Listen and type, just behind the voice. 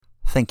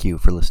Thank you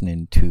for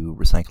listening to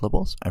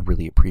Recyclables. I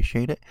really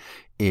appreciate it.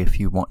 If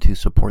you want to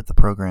support the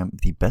program,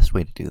 the best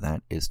way to do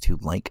that is to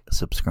like,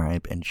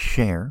 subscribe, and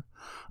share.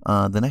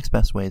 The next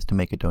best way is to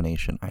make a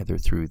donation either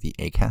through the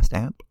Acast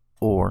app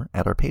or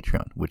at our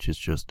Patreon, which is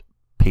just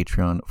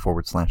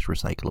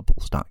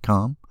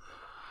patreon.com/recyclables.com.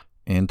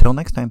 Until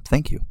next time,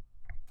 thank you.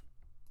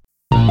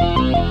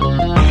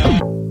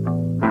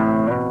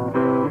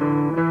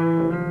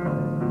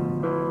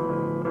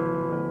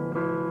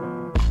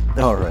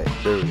 Alright,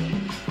 there we go.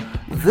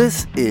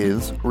 This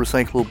is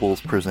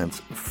Recyclables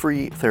presents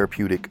Free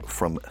Therapeutic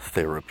from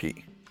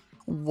Therapy.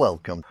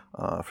 Welcome.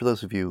 For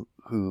those of you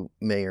who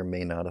may or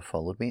may not have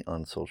followed me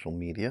on social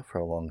media for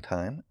a long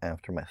time,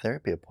 after my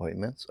therapy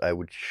appointments, I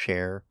would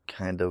share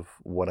kind of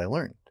what I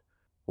learned.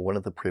 One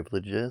of the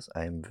privileges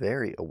I am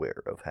very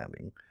aware of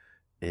having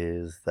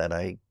is that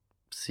I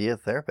see a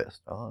therapist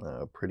on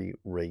a pretty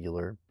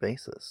regular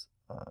basis.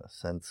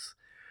 Since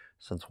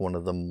one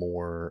of the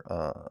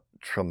more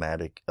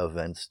traumatic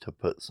events to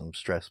put some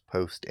stress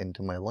post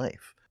into my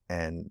life.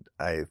 And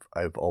I've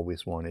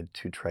always wanted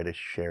to try to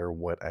share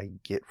what I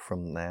get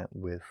from that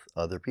with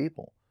other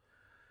people.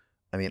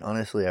 I mean,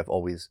 honestly, I've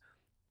always,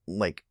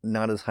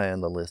 not as high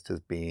on the list as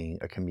being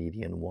a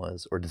comedian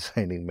was or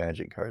designing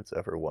magic cards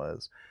ever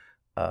was.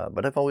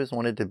 But I've always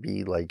wanted to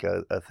be like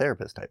a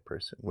therapist type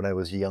person. When I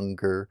was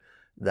younger,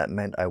 that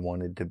meant I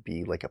wanted to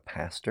be like a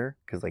pastor,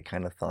 because I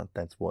kind of thought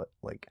that's what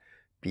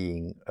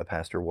being a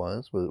pastor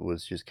was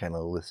just kind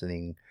of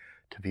listening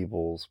to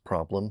people's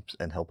problems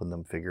and helping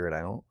them figure it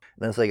out.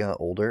 And as I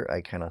got older, I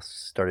kind of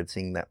started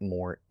seeing that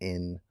more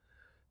in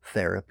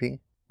therapy.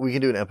 We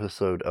can do an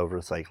episode of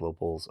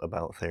Recyclables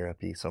about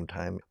therapy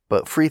sometime,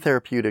 but Free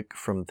Therapeutic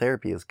from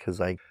Therapy is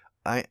because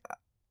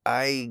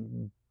I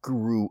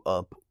grew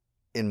up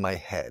in my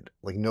head.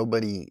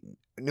 Nobody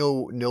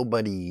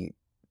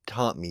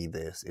taught me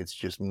this. It's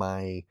just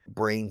my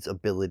brain's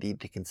ability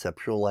to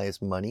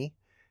conceptualize money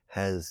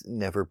has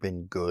never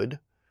been good,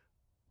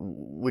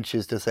 which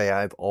is to say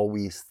I've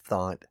always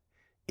thought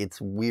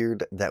it's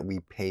weird that we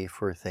pay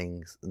for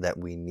things that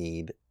we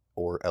need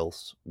or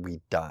else we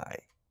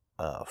die.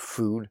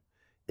 Food,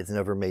 it's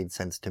never made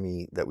sense to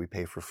me that we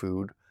pay for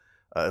food,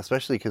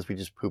 especially because we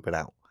just poop it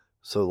out.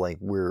 So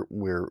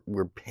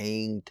we're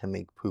paying to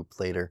make poop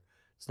later.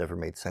 It's never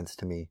made sense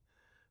to me.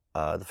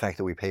 The fact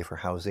that we pay for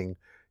housing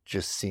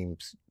just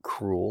seems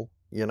cruel,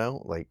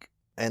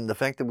 and the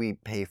fact that we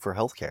pay for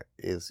healthcare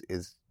is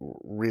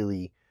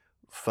really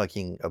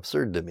fucking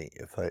absurd to me.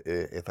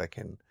 If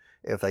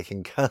I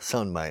can cuss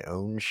on my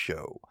own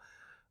show.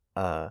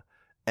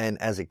 And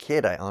as a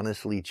kid, I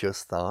honestly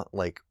just thought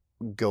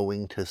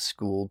going to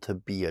school to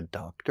be a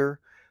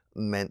doctor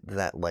meant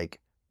that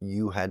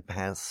you had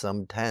passed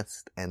some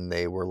test and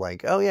they were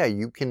like, oh yeah,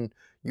 you can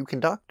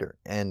doctor.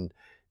 And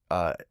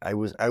I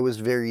was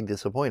very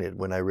disappointed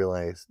when I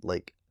realized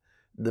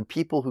the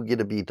people who get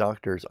to be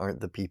doctors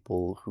aren't the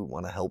people who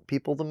want to help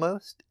people the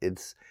most.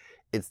 It's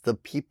the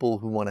people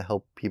who want to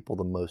help people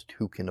the most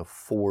who can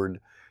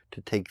afford to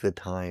take the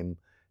time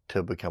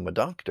to become a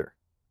doctor,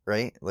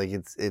 right?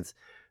 It's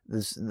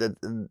this that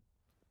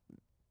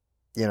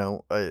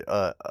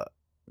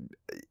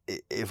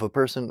if a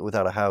person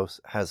without a house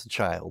has a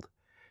child,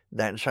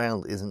 that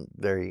child isn't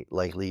very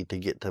likely to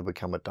get to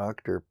become a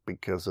doctor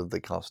because of the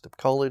cost of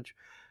college,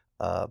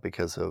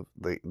 because of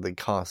the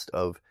cost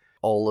of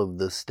all of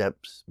the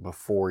steps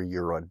before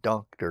you're a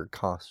doctor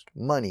cost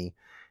money.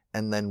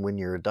 And then when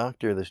you're a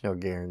doctor, there's no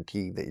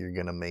guarantee that you're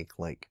going to make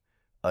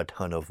a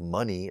ton of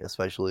money,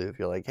 especially if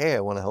you're like, hey, I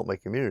want to help my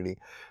community.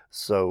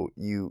 So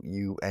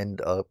you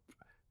end up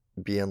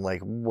being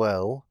like,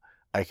 well,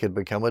 I could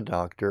become a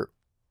doctor,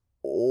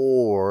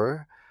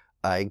 or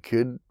I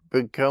could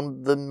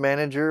become the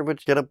manager of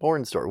a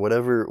porn store.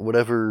 Whatever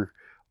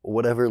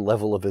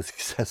level of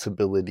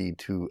accessibility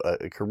to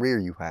a career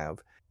you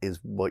have is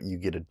what you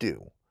get to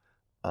do.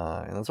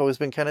 And that's always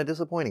been kind of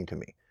disappointing to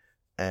me.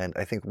 And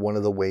I think one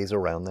of the ways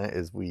around that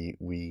is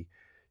we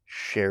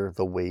share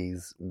the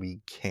ways we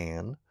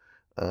can.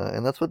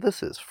 And that's what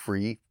this is,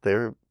 Free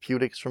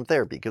Therapeutics from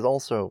Therapy. Because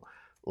also,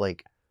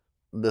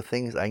 the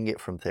things I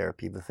get from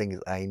therapy, the things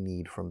I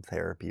need from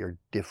therapy are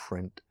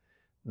different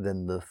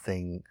than the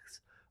things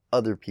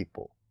other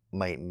people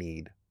might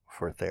need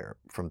from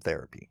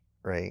therapy,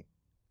 right?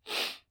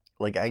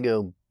 I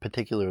go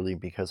particularly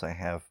because I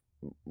have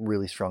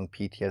really strong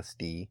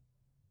PTSD.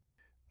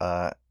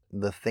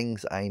 The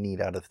things I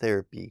need out of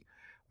therapy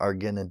are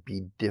going to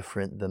be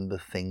different than the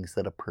things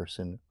that a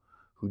person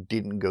who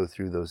didn't go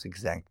through those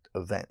exact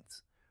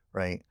events,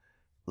 right?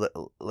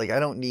 I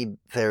don't need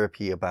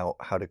therapy about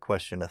how to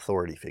question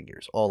authority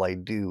figures. All I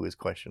do is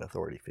question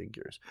authority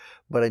figures.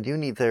 But I do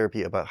need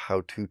therapy about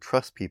how to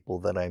trust people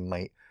that I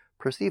might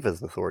perceive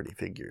as authority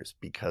figures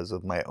because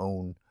of my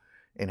own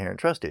inherent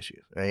trust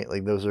issues, right?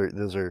 Those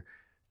are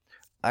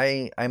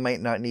I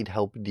might not need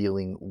help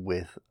dealing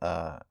with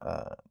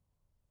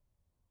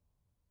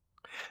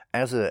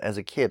as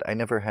a kid, I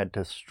never had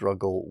to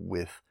struggle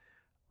with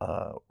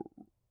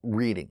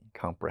reading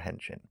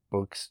comprehension.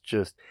 Books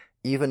just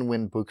even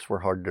when books were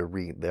hard to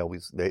read,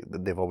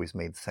 they've always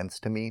made sense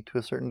to me to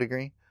a certain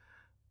degree.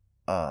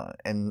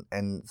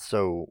 And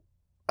so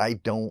I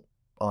don't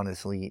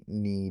honestly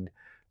need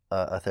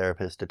a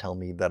therapist to tell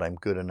me that I'm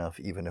good enough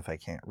even if I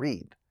can't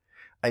read.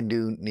 I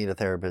do need a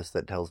therapist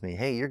that tells me,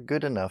 hey, you're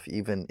good enough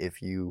even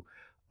if you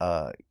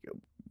uh,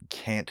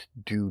 can't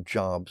do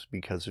jobs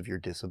because of your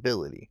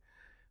disability.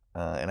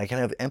 And I can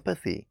have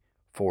empathy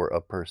for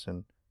a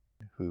person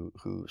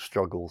who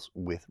struggles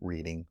with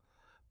reading,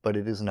 but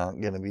it is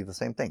not going to be the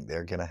same thing.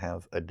 They're going to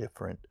have a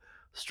different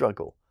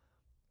struggle.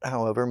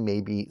 However,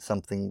 maybe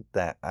something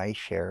that I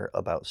share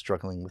about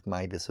struggling with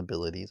my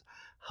disabilities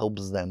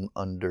helps them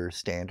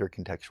understand or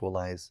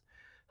contextualize,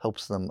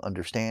 helps them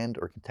understand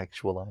or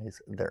contextualize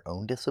their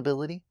own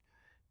disability.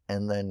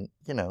 And then,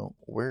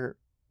 we're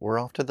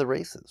off to the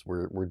races.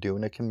 We're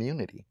doing a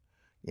community.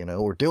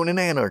 We're doing an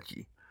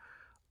anarchy.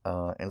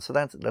 And so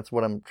that's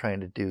what I'm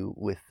trying to do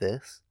with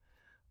this.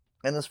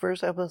 In this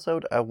first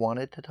episode, I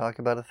wanted to talk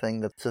about a thing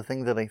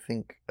that I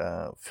think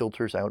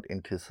filters out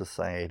into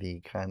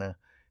society kind of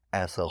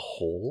as a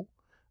whole,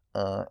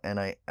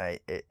 and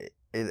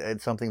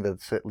it's something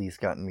that's at least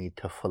gotten me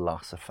to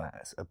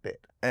philosophize a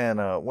bit. And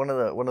one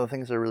of the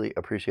things I really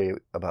appreciate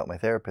about my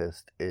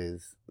therapist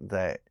is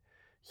that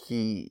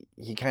he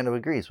kind of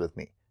agrees with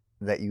me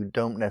that you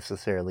don't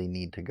necessarily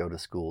need to go to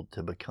school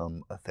to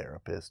become a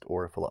therapist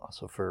or a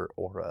philosopher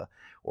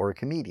or a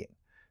comedian.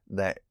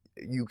 That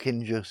you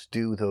can just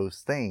do those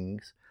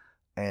things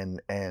and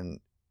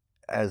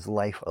as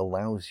life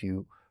allows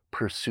you,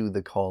 pursue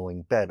the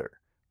calling better,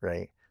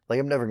 right? Like,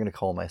 I'm never going to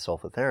call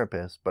myself a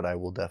therapist, but I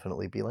will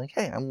definitely be like,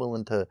 hey, I'm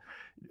willing to,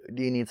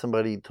 do you need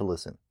somebody to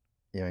listen?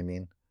 You know what I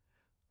mean?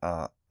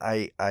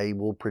 I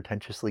will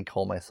pretentiously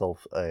call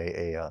myself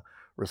a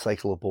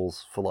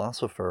Recyclables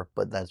philosopher,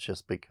 but that's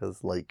just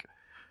because, like,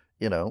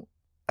 you know,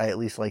 I at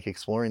least like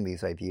exploring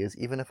these ideas,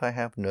 even if I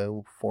have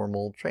no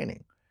formal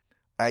training.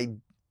 I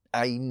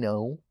I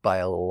know by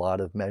a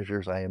lot of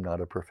measures I am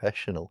not a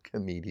professional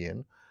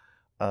comedian,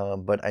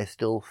 but I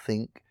still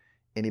think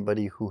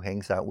anybody who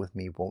hangs out with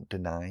me won't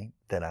deny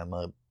that I'm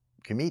a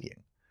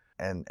comedian.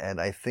 And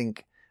I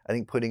think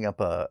putting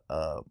up a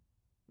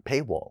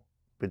paywall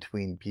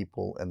between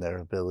people and their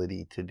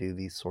ability to do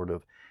these sort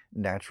of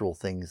natural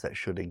things that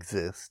should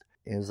exist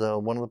is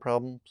one of the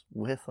problems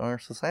with our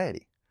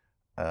society.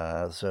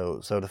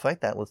 So to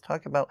fight that, let's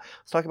talk about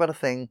a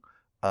thing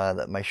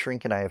that my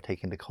shrink and I have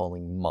taken to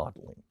calling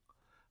modeling.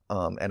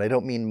 And I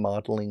don't mean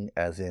modeling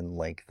as in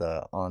like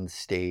the on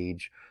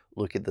stage,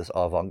 look at this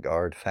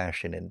avant-garde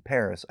fashion in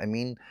Paris. I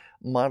mean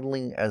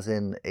modeling as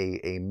in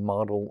a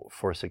model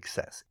for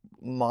success.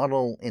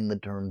 Model in the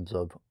terms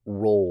of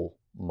role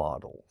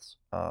models.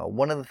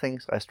 One of the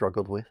things I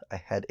struggled with, I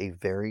had a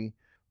very,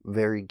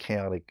 very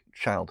chaotic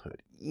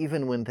childhood.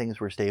 Even when things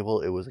were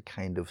stable, it was a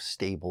kind of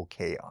stable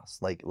chaos.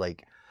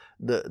 Like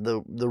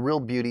the real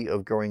beauty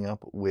of growing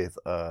up with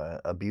a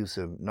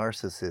abusive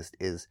narcissist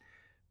is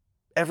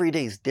every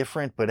day's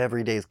different, but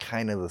every day's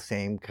kind of the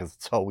same because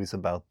it's always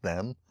about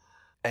them.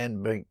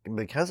 And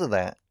because of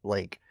that,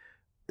 like,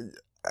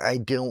 I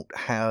don't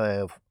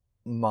have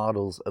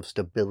models of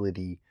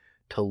stability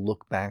to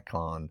look back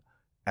on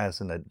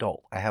as an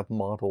adult. I have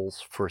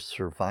models for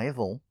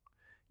survival,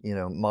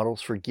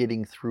 models for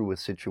getting through a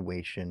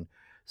situation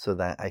so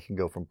that I can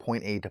go from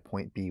point A to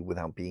point B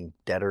without being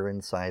deader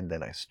inside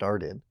than I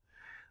started,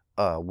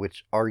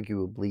 which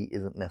arguably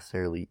isn't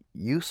necessarily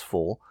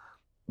useful,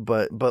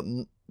 but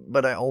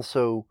I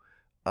also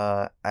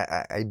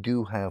I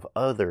do have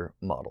other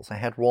models. I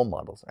had role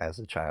models as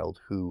a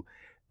child who,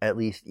 at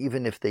least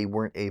even if they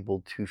weren't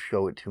able to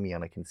show it to me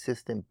on a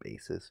consistent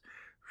basis,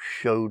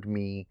 showed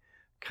me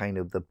kind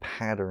of the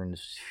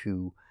patterns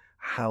to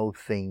how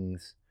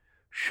things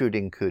should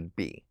and could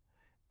be.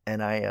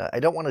 And I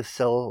don't want to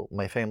sell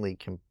my family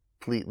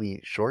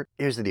completely short.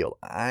 Here's the deal.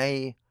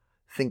 I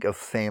think of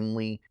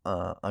family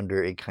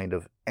under a kind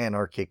of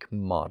anarchic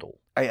model.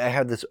 I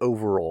have this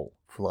overall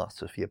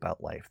philosophy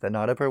about life that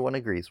not everyone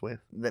agrees with,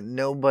 that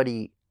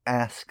nobody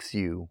asks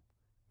you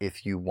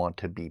if you want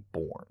to be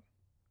born,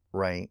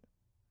 right?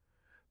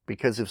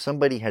 Because if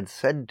somebody had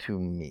said to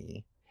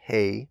me,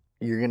 hey,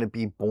 you're going to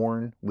be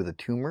born with a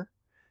tumor,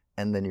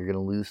 and then you're going to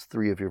lose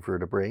 3 of your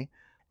vertebrae,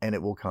 and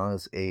it will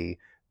cause a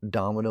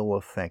domino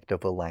effect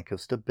of a lack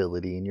of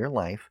stability in your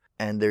life,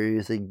 and there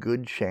is a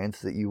good chance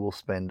that you will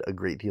spend a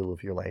great deal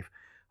of your life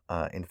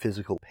in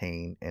physical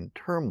pain and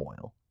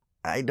turmoil,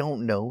 I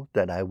don't know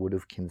that I would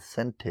have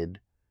consented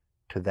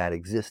to that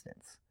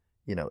existence.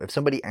 If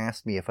somebody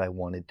asked me if I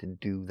wanted to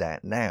do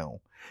that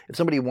now, if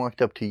somebody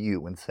walked up to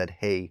you and said,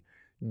 hey,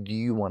 do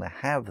you want to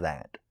have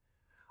that?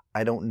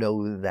 I don't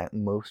know that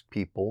most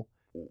people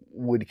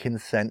would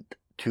consent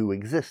to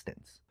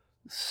existence.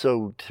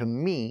 So to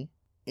me,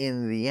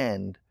 in the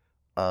end,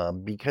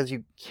 because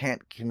you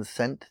can't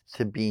consent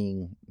to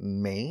being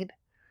made,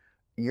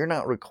 you're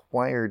not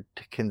required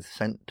to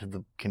consent to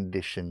the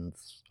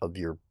conditions of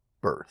your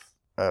birth,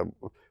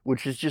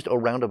 which is just a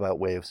roundabout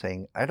way of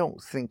saying I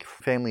don't think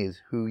family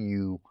is who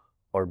you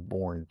are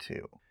born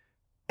to.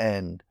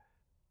 And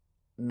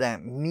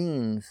that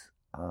means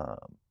Uh,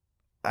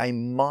 I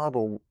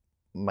model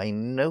my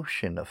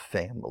notion of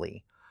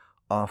family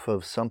off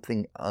of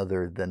something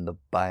other than the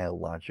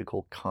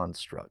biological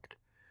construct,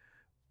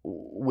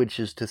 which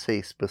is to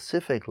say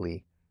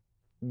specifically,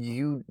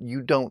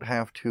 you don't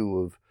have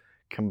to have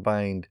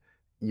combined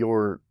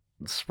your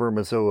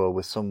spermazoa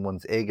with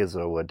someone's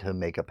egozoa to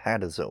make a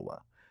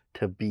patazoa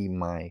to be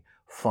my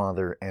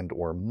father and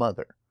or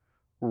mother.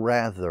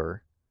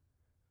 Rather,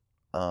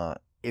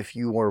 if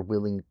you are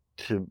willing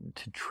to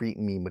treat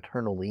me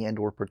maternally and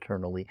or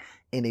paternally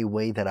in a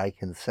way that I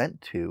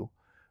consent to,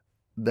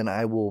 then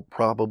I will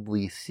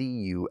probably see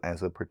you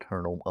as a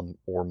paternal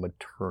or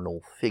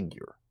maternal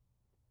figure.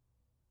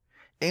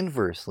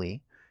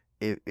 Inversely,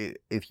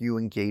 if you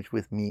engage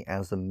with me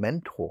as a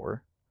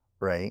mentor,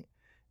 right,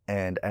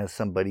 and as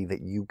somebody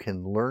that you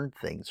can learn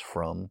things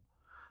from,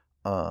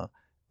 uh,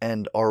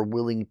 and are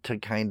willing to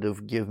kind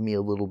of give me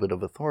a little bit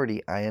of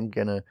authority, I am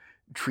gonna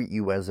treat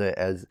you as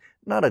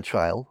not a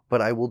child,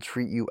 but I will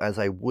treat you as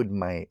I would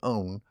my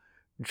own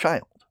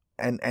child.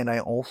 And I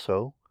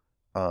also,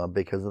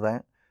 because of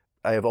that,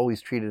 I have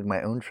always treated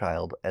my own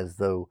child as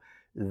though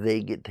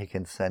they get to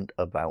consent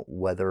about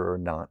whether or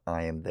not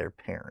I am their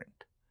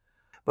parent.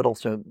 But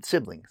also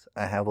siblings.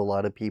 I have a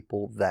lot of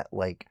people that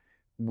like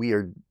we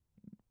are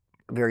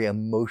very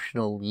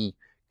emotionally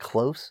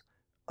close,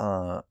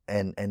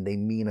 and they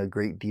mean a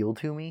great deal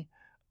to me,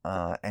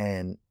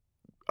 and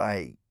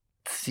I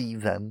see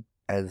them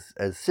as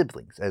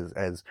siblings,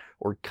 as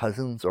or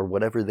cousins or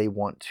whatever they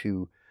want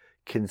to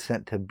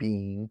consent to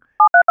being.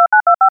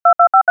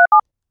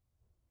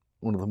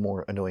 One of the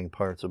more annoying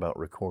parts about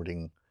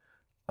recording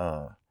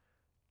uh,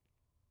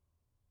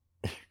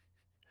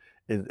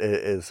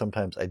 is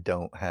sometimes I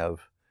don't have,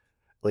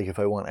 like, if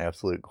I want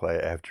absolute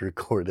quiet, I have to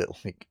record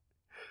at like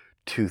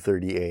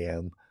 2:30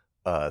 a.m.,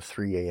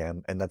 3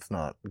 a.m., and that's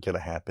not gonna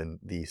happen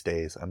these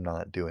days. I'm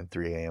not doing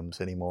 3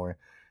 a.m.s anymore,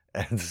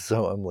 and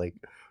so I'm like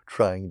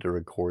trying to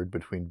record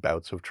between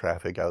bouts of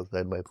traffic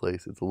outside my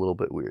place. It's a little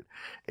bit weird.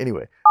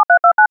 Anyway,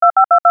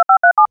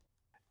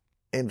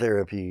 in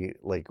therapy,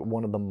 like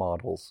one of the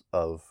models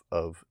of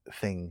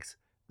things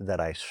that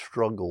I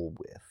struggle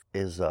with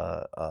is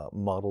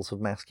models of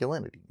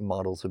masculinity,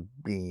 models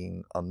of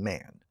being a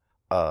man,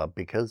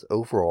 because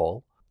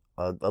overall,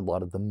 a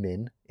lot of the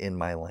men in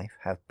my life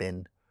have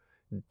been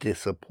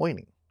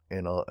disappointing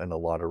in a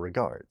lot of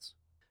regards.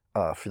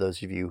 For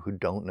those of you who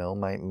don't know,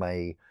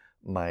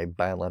 my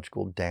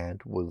biological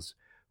dad was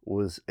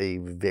a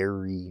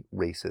very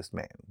racist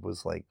man.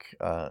 Was like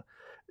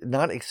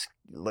not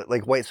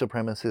like white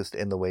supremacist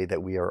in the way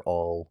that we are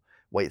all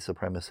white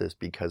supremacists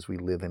because we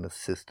live in a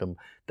system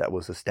that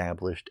was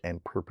established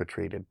and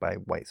perpetrated by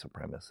white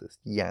supremacists.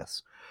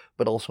 Yes,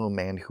 but also a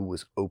man who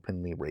was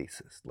openly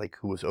racist, like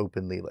who was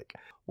openly like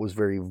was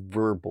very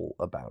verbal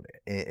about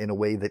it in a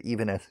way that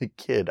even as a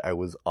kid I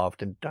was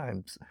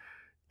oftentimes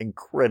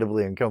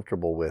incredibly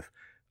uncomfortable with.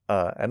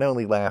 And I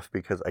only laugh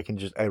because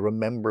I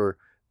remember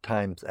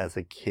times as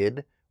a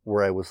kid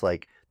where I was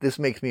like, this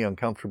makes me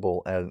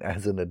uncomfortable. And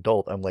as an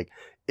adult, I'm like,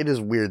 it is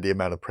weird the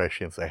amount of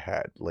prescience I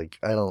had. Like,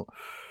 I don't,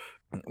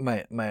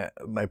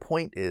 my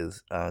point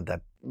is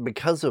that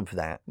because of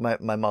that,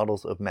 my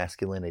models of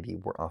masculinity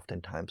were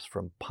oftentimes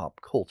from pop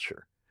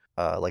culture.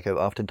 Like I've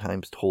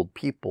oftentimes told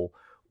people,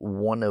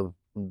 one of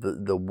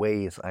the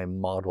ways I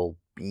model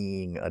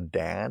being a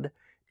dad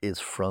is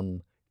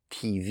from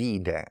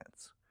TV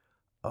dads,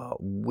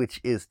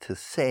 which is to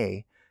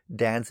say,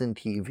 dads in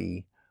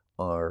TV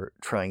are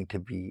trying to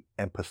be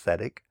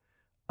empathetic,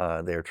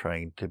 they're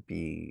trying to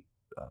be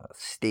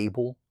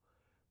stable,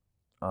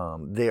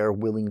 they are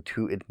willing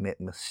to admit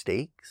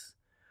mistakes,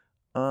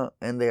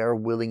 and they are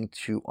willing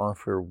to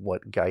offer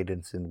what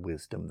guidance and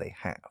wisdom they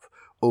have.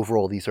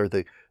 Overall, these are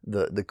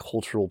the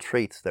cultural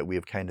traits that we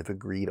have kind of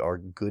agreed are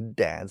good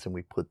dads, and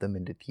we put them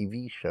into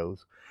TV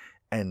shows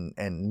and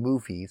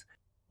movies.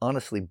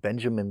 Honestly,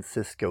 Benjamin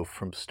Sisko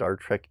from Star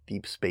Trek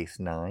Deep Space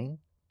Nine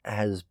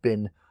has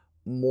been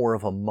more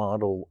of a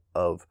model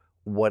of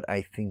what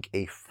I think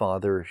a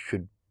father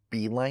should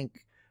be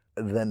like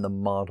than the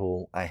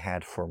model I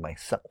had for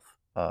myself,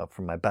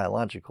 for my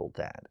biological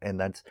dad.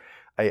 And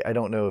I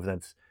don't know if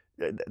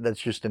that's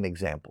just an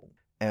example.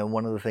 And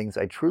one of the things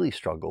I truly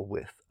struggle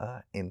with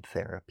in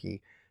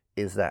therapy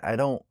is that I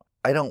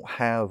don't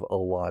have a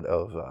lot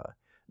of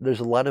there's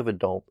a lot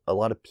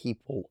of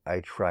people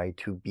I try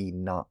to be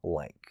not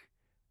like,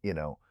 you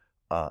know,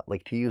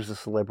 like to use a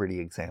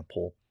celebrity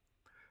example,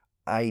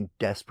 I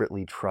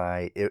desperately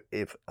try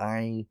if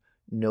I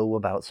know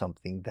about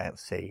something that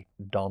say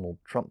Donald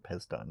Trump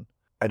has done,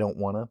 I don't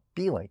want to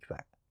be like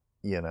that.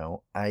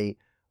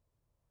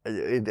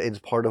 It's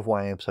part of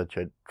why I'm such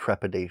a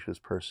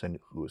trepidatious person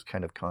who is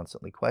kind of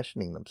constantly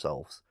questioning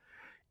themselves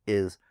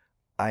is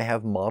I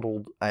have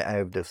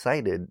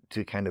decided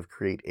to kind of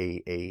create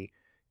a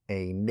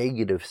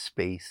negative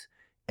space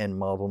and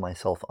model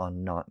myself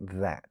on not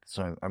that.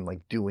 So I'm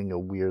like doing a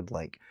weird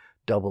like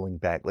doubling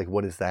back, like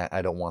what is that?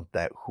 I don't want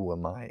that. Who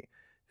am I?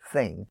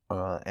 thing.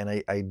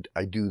 And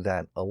I do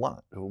that a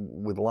lot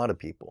with a lot of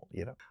people,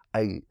 you know.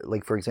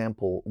 Like, for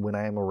example, when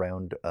I am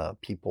around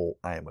people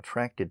I am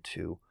attracted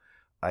to,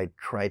 I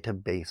try to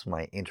base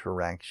my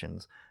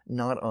interactions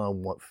not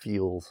on what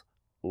feels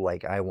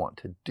like I want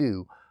to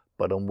do,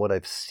 but on what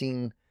I've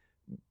seen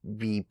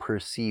be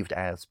perceived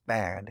as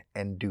bad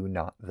and do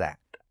not that.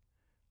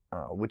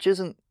 Which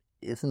isn't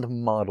a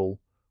model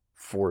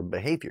for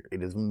behavior.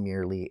 It is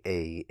merely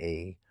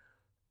a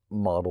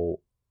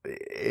model.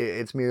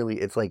 It's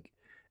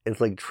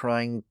like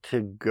trying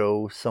to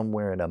go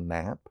somewhere in a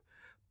map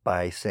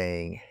by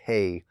saying,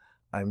 "Hey,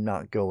 I'm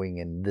not going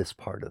in this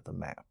part of the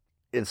map."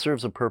 It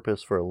serves a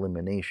purpose for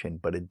elimination,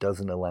 but it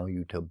doesn't allow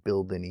you to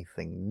build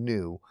anything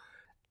new.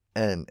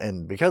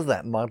 And because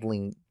that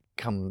modeling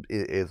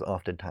is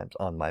oftentimes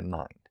on my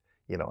mind.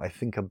 You know, I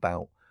think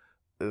about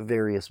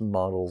various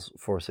models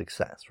for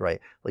success, right?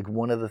 Like,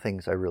 one of the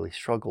things I really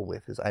struggle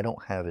with is I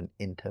don't have an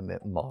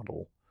intimate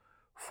model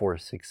for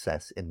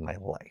success in my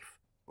life.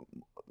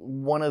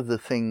 One of the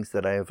things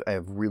that I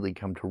have really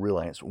come to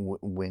realize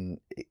when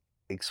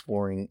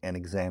exploring and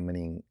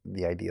examining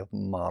the idea of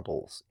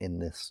models in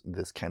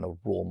this kind of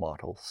role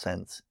model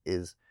sense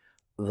is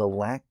the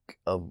lack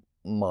of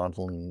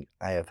modeling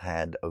I have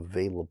had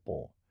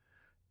available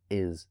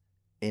is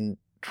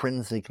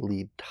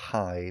intrinsically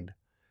tied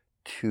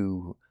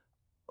to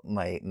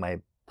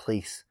my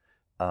place,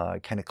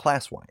 kind of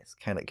class-wise,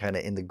 kind of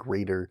in the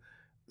greater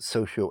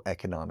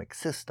socioeconomic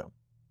system.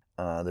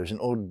 There's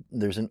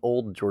an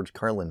old George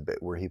Carlin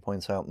bit where he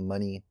points out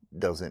money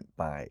doesn't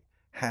buy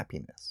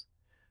happiness.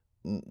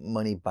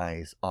 Money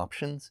buys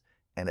options,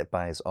 and it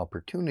buys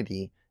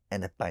opportunity,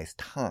 and it buys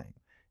time.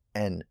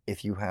 And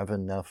if you have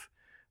enough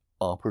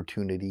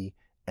opportunity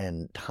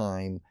and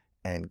time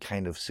and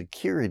kind of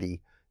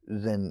security,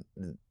 then,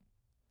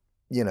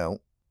 you know,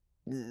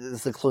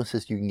 it's the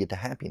closest you can get to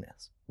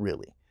happiness,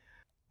 really.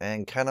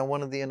 And kind of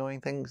one of the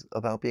annoying things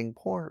about being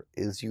poor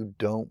is you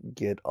don't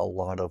get a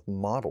lot of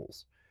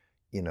models,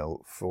 you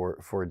know,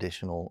 for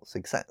additional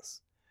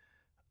success.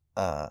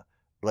 Uh,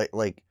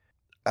 like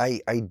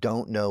I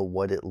don't know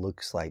what it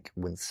looks like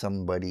when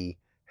somebody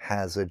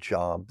has a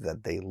job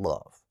that they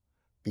love,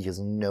 because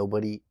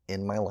nobody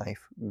in my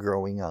life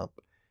growing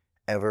up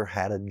ever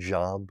had a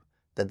job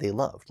that they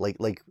loved.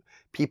 Like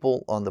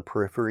people on the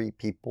periphery,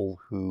 people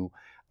who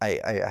I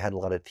had a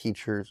lot of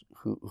teachers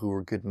who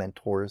were good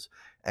mentors,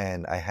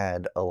 and I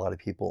had a lot of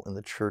people in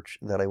the church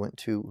that I went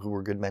to who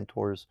were good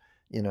mentors,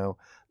 you know,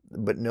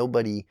 but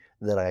nobody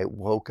that I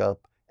woke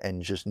up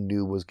and just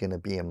knew was going to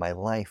be in my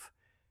life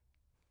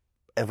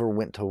ever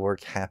went to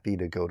work happy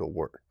to go to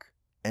work.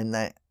 And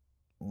that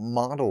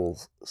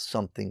models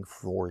something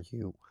for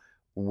you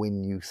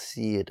when you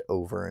see it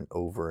over and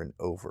over and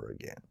over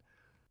again.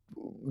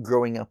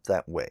 Growing up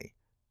that way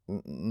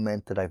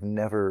meant that I've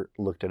never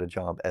looked at a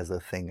job as a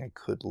thing I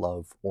could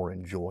love or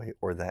enjoy,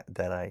 or that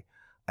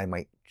I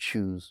might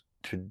choose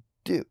to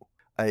do.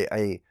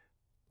 I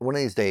one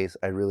of these days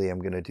I really am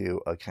going to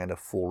do a kind of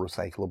full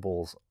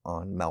Recyclables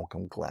on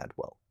Malcolm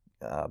Gladwell,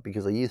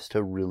 because I used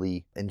to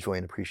really enjoy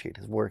and appreciate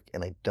his work,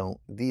 and I don't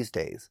these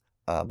days.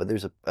 But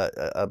there's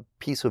a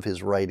piece of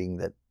his writing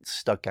that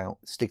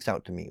sticks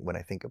out to me when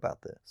I think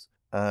about this.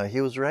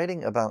 He was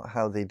writing about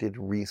how they did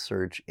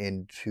research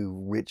into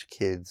rich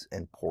kids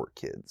and poor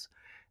kids,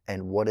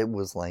 and what it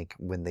was like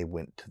when they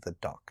went to the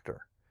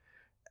doctor.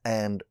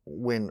 And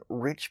when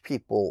rich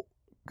people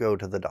go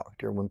to the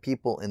doctor, when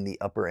people in the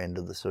upper end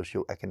of the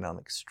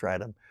socioeconomic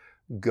stratum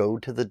go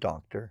to the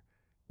doctor,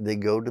 they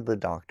go to the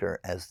doctor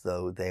as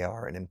though they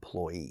are an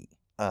employee.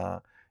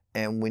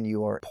 And when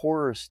you are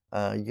poorer,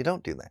 you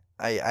don't do that.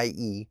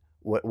 I.e.,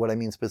 what I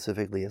mean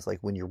specifically is, like,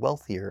 when you're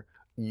wealthier,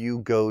 you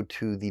go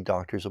to the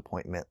doctor's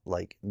appointment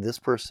like, this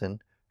person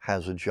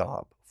has a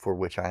job for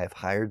which I have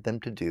hired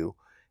them to do,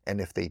 and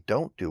if they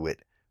don't do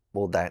it,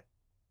 well,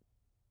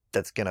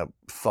 that's gonna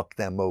fuck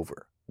them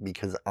over,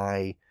 because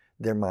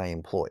they're my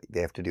employee.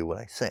 They have to do what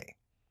I say.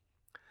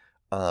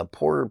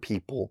 Poorer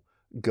people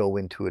go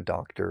into a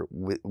doctor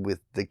with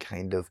the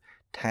kind of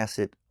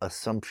tacit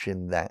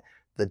assumption that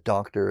the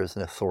doctor is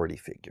an authority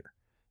figure,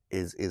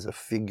 is a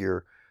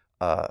figure,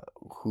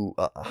 who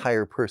a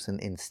higher person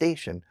in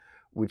station,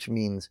 which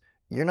means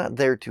you're not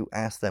there to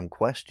ask them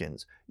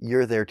questions.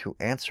 You're there to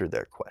answer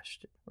their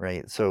question,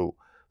 right? So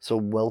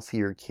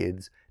wealthier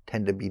kids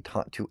tend to be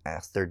taught to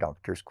ask their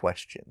doctors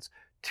questions,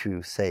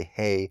 to say,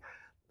 hey,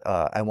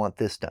 I want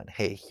this done.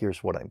 Hey,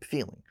 here's what I'm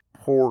feeling.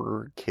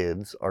 Poorer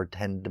kids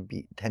tend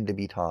to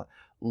be taught,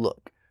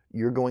 look,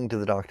 you're going to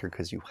the doctor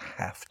because you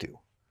have to,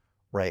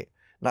 right?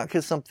 Not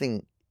because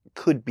something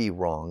could be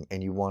wrong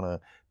and you want to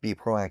be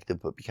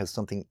proactive, but because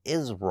something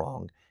is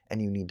wrong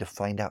and you need to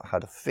find out how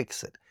to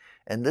fix it.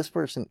 And this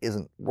person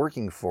isn't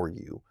working for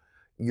you.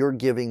 You're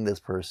giving this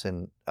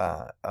person,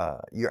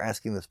 you're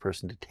asking this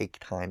person to take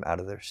time out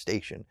of their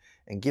station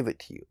and give it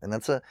to you. And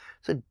it's a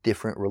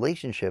different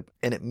relationship,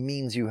 and it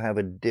means you have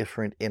a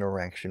different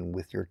interaction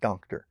with your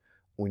doctor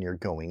when you're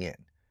going in.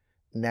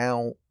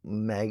 Now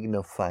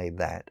magnify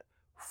that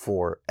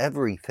for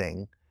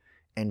everything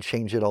and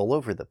change it all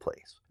over the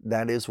place.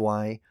 That is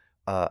why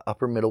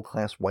upper middle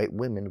class white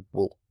women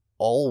will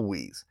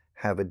always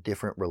have a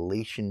different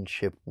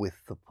relationship with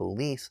the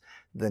police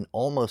than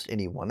almost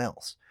anyone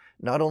else.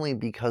 Not only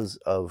because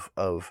of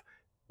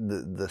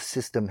the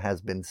system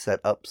has been set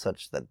up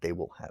such that they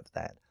will have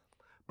that,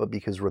 but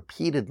because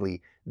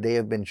repeatedly they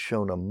have been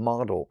shown a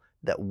model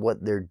that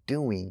what they're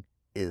doing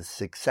is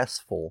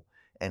successful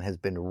and has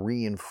been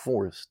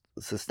reinforced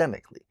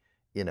systemically,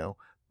 you know,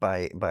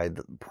 by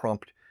the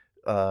prompt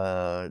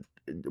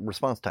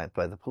response times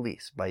by the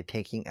police, by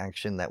taking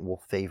action that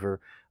will favor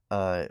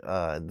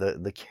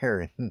the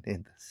Karen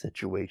in the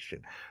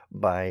situation,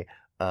 by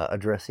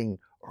addressing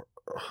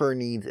her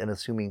needs and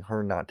assuming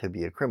her not to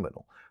be a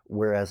criminal.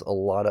 Whereas a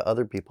lot of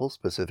other people,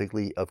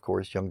 specifically, of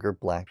course, younger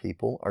black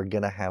people, are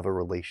going to have a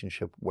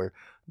relationship where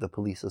the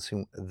police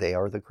assume they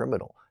are the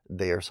criminal.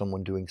 They are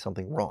someone doing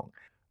something wrong.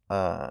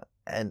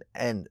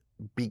 And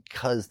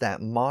because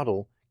that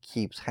model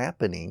keeps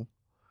happening,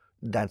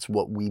 that's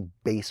what we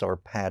base our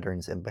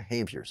patterns and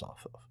behaviors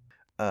off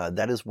of.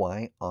 That is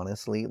why,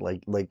 honestly,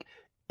 like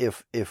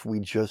if we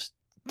just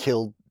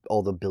killed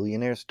all the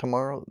billionaires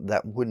tomorrow,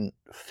 that wouldn't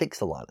fix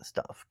a lot of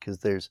stuff, because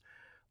there's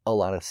a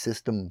lot of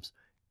systems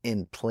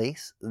in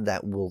place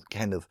that will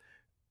kind of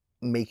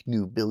make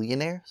new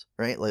billionaires,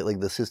 right?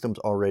 Like the system's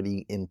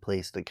already in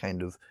place to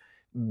kind of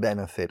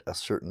benefit a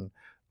certain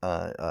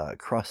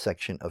cross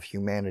section of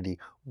humanity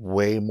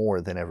way more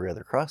than every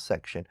other cross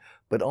section,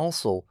 but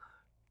also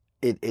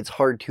it's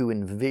hard to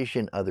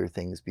envision other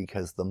things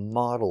because the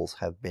models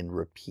have been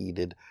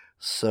repeated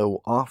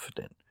so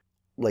often.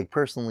 Like,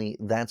 personally,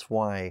 that's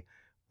why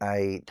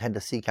I tend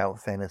to seek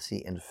out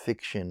fantasy and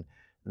fiction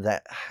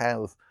that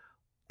have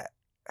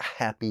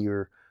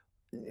happier,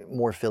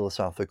 more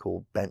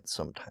philosophical bent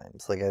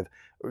sometimes. Like,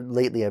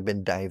 lately I've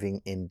been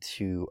diving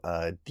into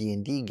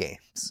D&D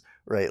games,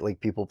 right? Like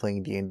people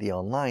playing D&D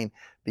online,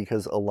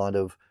 because a lot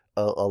of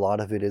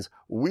it is,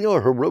 we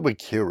are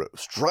heroic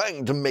heroes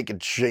trying to make a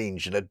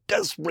change in a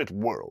desperate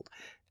world.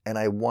 And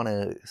I want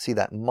to see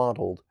that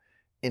modeled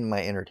in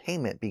my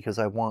entertainment because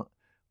I want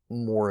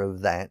more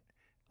of that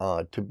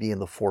to be in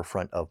the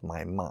forefront of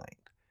my mind,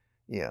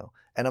 you know.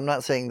 And I'm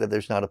not saying that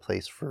there's not a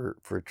place for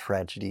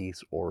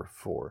tragedies or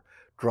for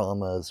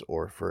dramas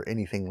or for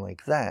anything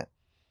like that.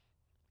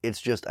 It's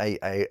just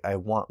I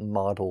want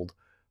modeled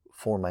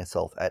for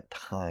myself at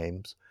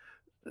times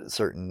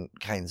certain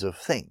kinds of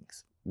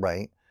things,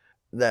 right?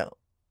 That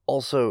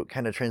also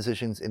kind of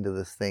transitions into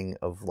this thing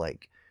of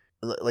like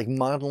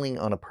modeling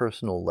on a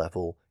personal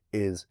level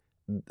is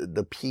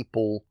the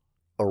people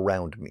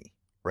around me,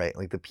 right?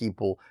 Like the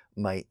people,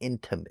 my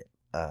intimate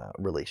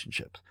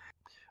relationships.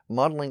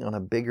 Modeling on a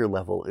bigger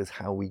level is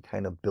how we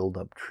kind of build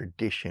up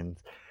traditions,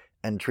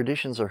 and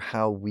traditions are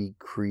how we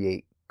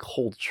create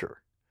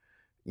culture,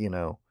 you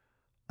know.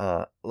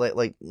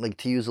 Like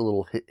to use a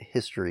little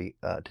history,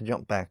 to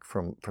jump back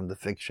from the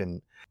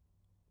fiction.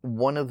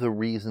 One of the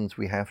reasons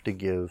we have to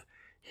give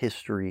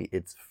history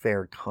its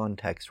fair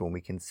context when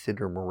we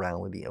consider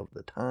morality of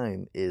the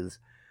time is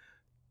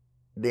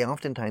they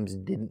oftentimes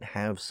didn't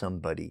have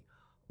somebody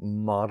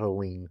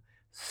modeling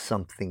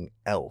something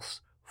else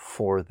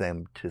for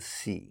them to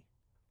see.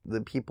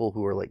 The people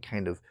who are like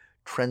kind of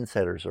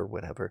trendsetters or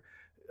whatever,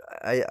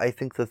 I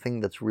think the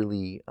thing that's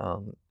really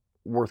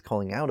worth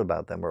calling out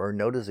about them or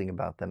noticing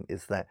about them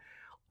is that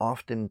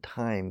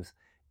oftentimes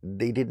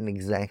they didn't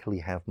exactly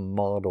have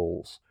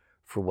models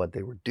for what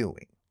they were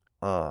doing.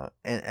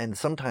 And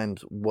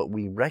sometimes what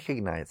we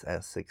recognize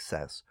as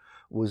success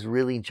was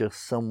really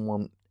just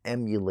someone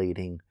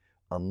emulating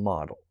a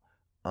model.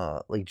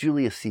 Like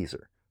Julius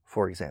Caesar,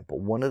 for example.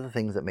 One of the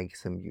things that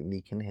makes him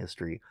unique in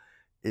history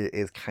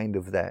is kind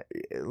of that,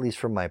 at least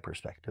from my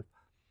perspective,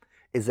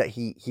 is that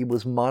he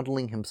was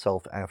modeling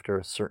himself after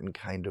a certain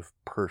kind of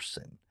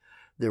person.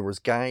 There were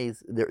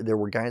guys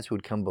who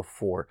had come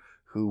before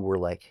who were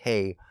like,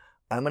 hey,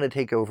 I'm going to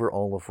take over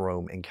all of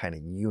Rome and kind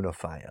of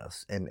unify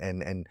us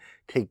and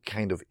take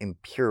kind of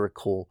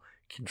empirical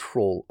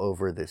control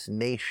over this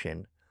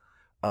nation.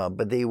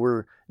 But they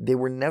were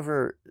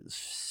never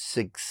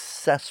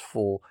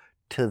successful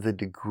to the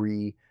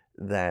degree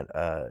that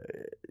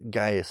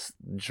Gaius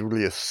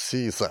Julius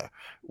Caesar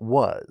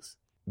was.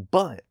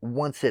 But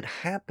once it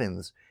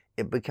happens,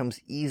 it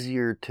becomes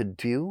easier to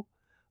do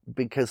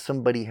because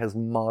somebody has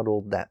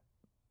modeled that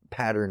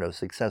pattern of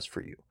success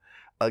for you.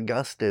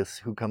 Augustus,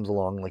 who comes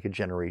along like a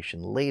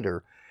generation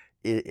later,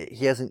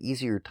 he has an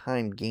easier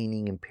time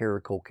gaining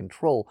empirical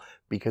control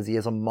because he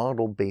has a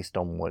model based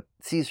on what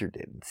Caesar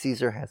did.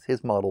 Caesar has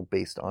his model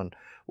based on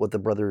what the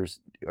brothers,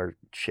 or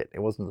shit, it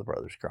wasn't the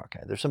brothers Gracchi,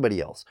 there's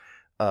somebody else.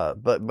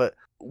 But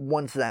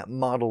once that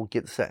model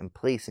gets set in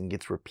place and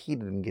gets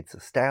repeated and gets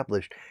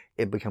established,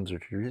 it becomes a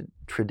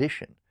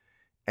tradition.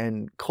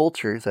 And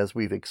cultures, as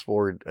we've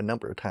explored a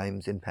number of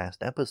times in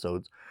past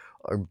episodes,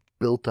 are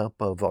built up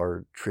of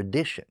our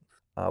traditions,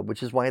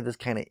 which is why this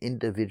kind of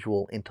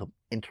individual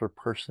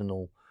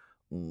interpersonal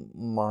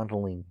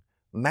modeling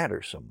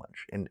matters so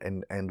much,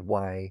 and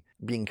why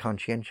being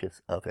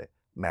conscientious of it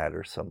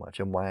matters so much,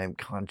 and why I'm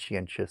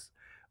conscientious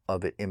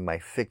of it in my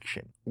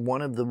fiction.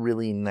 One of the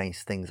really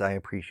nice things I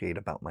appreciate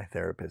about my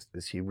therapist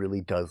is he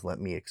really does let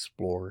me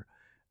explore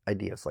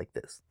ideas like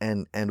this.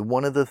 And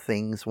one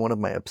of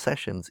my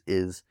obsessions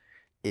is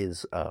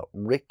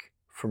Rick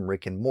from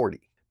Rick and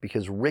Morty,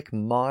 because Rick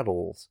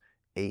models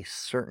a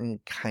certain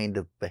kind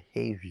of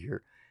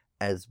behavior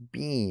as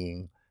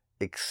being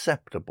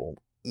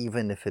acceptable,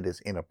 even if it is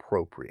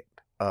inappropriate.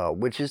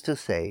 Which is to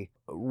say,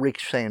 Rick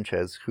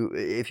Sanchez, who,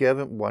 if you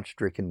haven't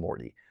watched Rick and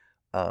Morty,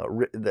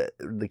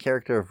 the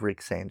character of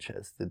Rick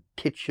Sanchez, the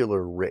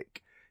titular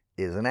Rick,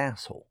 is an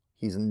asshole.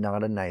 He's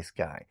not a nice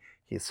guy.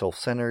 He's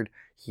self-centered.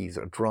 He's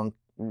a drunk.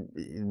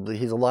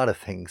 He's a lot of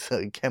things,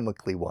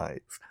 chemically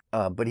wise.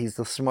 But he's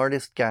the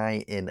smartest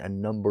guy in a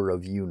number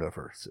of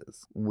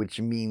universes, which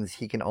means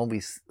he can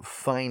always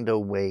find a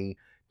way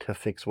to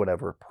fix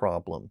whatever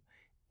problem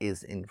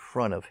is in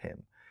front of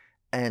him.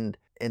 And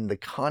in the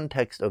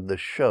context of the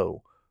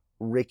show,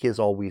 Rick is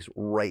always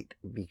right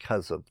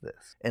because of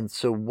this. And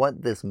so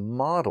what this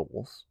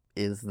models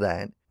is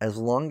that as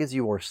long as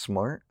you are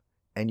smart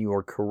and you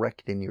are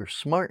correct in your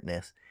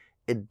smartness,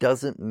 it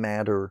doesn't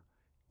matter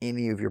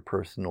any of your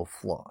personal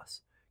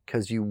flaws,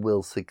 because you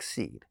will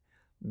succeed.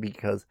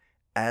 Because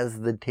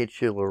as the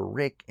titular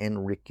Rick in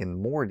Rick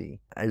and Morty,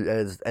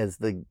 as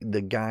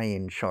the guy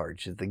in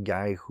charge, the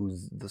guy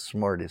who's the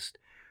smartest,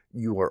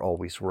 you are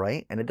always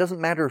right. And it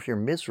doesn't matter if you're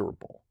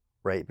miserable,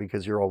 right?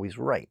 Because you're always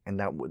right. And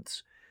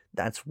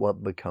that's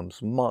what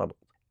becomes modeled.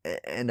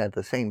 And at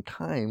the same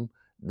time,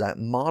 that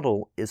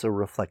model is a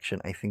reflection,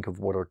 I think, of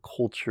what our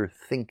culture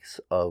thinks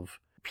of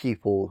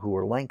people who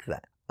are like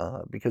that.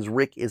 Because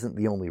Rick isn't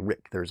the only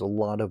Rick. There's a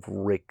lot of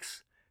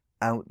Ricks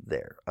out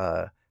there.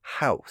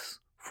 House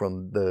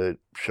from the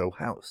show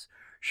House.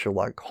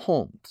 Sherlock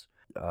Holmes.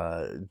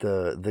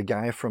 The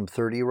guy from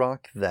 30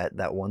 Rock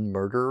that one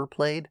murderer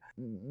played.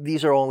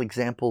 These are all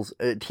examples.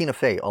 Tina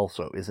Fey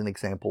also is an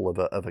example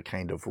of a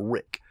kind of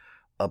Rick.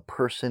 A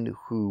person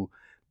who,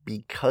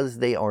 because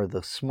they are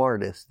the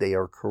smartest, they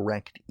are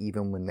correct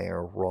even when they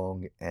are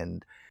wrong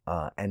and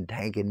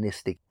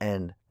antagonistic.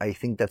 And I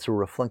think that's a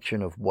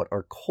reflection of what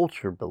our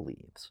culture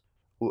believes,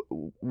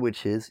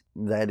 which is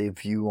that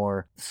if you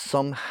are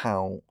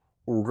somehow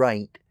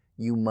right,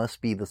 you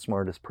must be the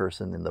smartest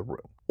person in the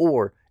room.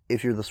 Or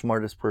if you're the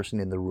smartest person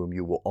in the room,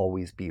 you will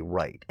always be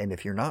right. And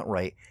if you're not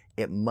right,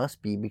 it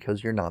must be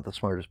because you're not the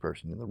smartest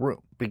person in the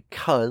room.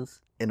 Because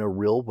in a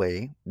real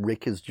way,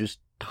 Rick is just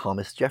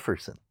Thomas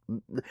Jefferson.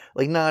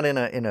 Like, not in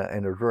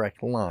a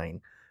direct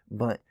line,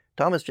 but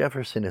Thomas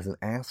Jefferson is an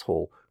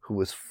asshole who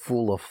was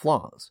full of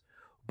flaws.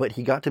 But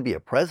he got to be a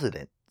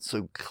president,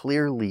 so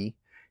clearly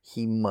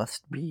he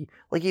must be,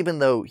 like, even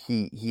though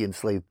he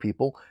enslaved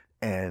people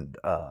and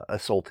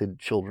assaulted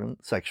children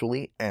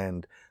sexually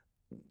and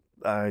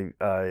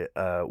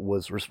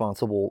was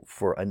responsible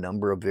for a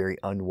number of very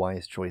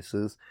unwise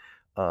choices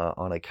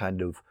on a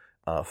kind of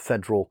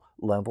federal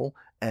level,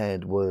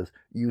 and was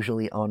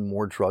usually on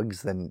more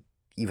drugs than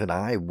even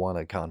I want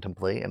to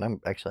contemplate. And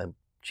I'm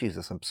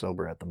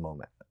sober at the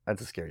moment.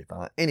 That's a scary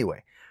thought.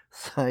 Anyway,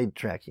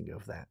 sidetracking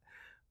of that.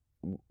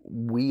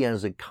 We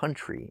as a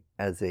country,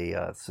 as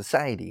a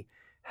society,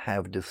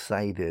 have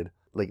decided,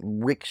 like,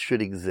 Ricks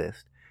should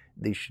exist.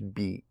 They should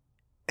be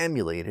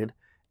emulated,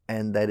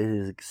 and that it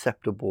is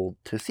acceptable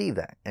to see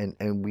that.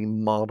 And we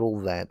model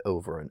that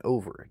over and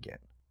over again.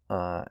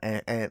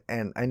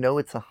 And I know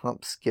it's a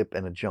hop, skip,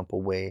 and a jump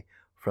away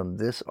from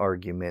this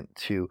argument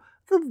to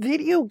the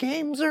video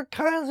games are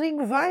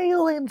causing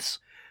violence.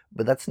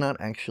 But that's not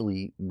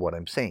actually what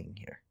I'm saying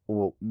here.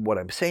 Well, what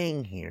I'm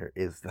saying here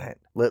is that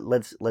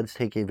let's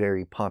take a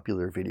very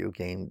popular video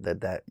game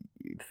that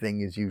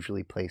thing is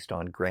usually placed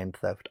on, Grand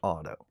Theft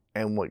Auto.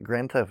 And what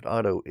Grand Theft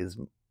Auto is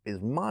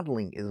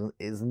modeling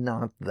is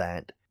not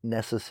that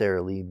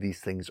necessarily these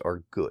things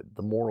are good.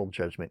 The moral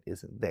judgment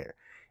isn't there.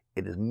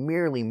 It is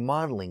merely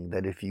modeling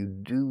that if you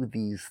do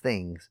these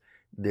things,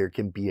 there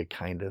can be a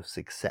kind of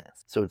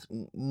success. So it's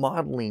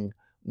modeling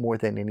more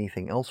than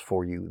anything else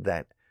for you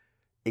that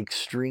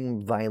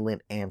extreme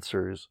violent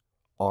answers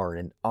are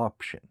an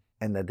option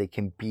and that they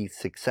can be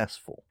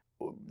successful.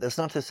 That's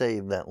not to say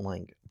that,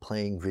 like,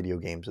 playing video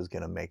games is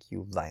going to make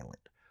you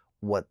violent.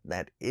 What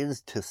that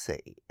is to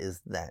say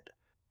is that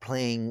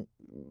playing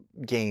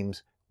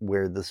games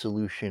where the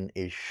solution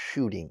is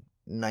shooting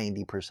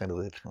 90%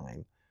 of the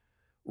time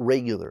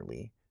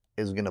regularly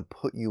is going to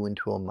put you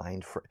into a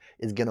mind for,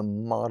 is going to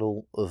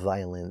model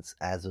violence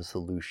as a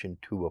solution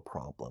to a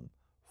problem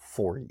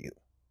for you.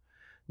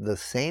 The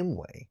same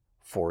way,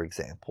 for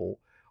example,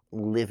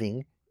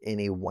 living in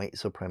a white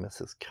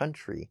supremacist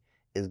country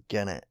is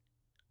going to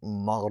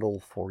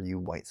model for you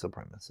white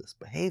supremacist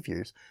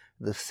behaviors.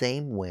 The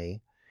same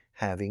way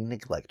having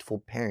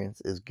neglectful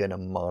parents is going to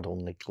model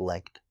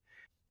neglect.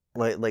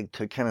 Like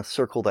to kind of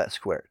circle that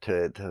square,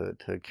 to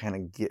kind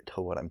of get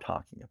to what I'm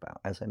talking about.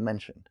 As I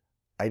mentioned,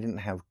 I didn't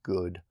have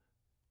good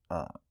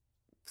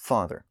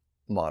father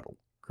model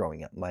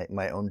growing up.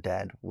 My own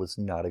dad was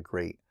not a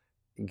great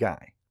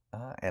guy.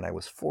 And I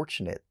was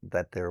fortunate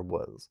that there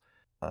was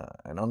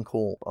an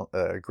uncle,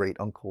 a great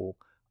uncle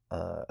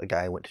a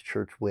guy I went to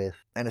church with,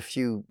 and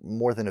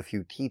more than a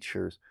few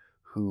teachers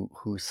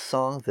who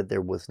saw that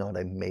there was not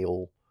a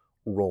male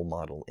role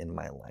model in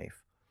my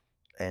life,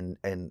 and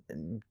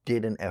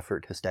did an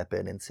effort to step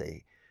in and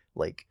say,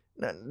 like,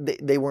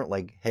 they weren't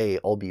like, hey,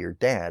 I'll be your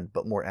dad,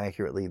 but more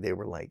accurately, they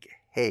were like,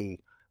 hey,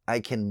 I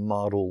can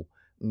model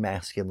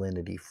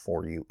masculinity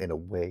for you in a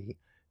way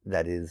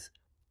that is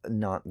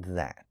not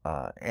that.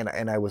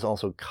 And I was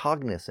also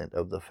cognizant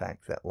of the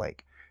fact that,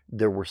 like,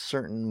 there were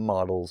certain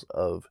models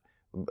of,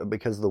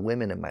 because of the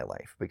women in my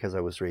life, because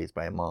I was raised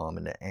by a mom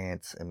and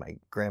aunts and my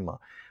grandma,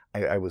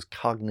 I was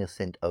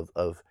cognizant of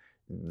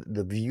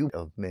the view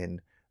of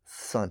men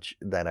such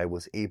that I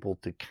was able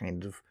to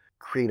kind of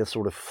create a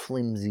sort of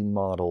flimsy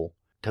model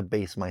to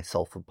base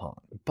myself upon.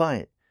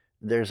 But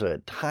there's a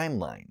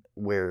timeline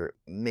where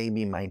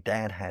maybe my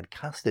dad had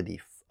custody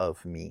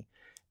of me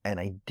and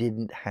I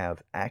didn't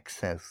have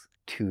access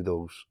to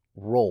those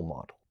role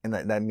models. And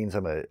that means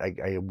I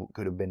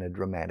could have been a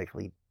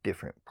dramatically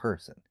different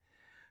person.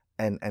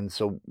 And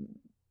so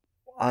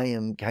I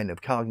am kind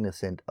of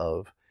cognizant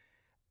of,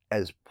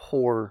 as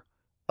poor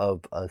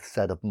of a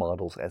set of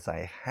models as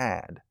I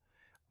had,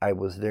 I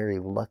was very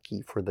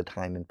lucky for the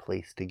time and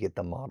place to get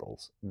the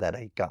models that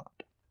I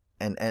got.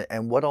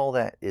 And what all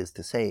that is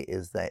to say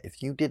is that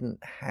if you didn't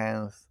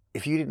have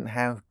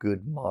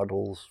good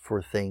models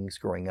for things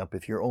growing up,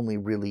 if you're only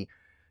really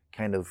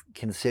kind of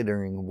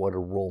considering what a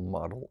role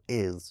model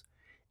is,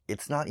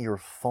 it's not your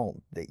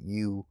fault that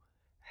you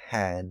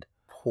had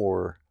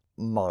poor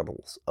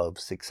models of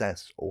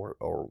success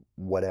or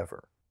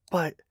whatever.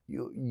 But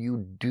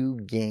you do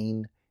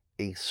gain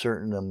a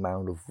certain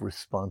amount of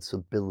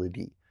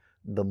responsibility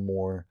the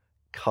more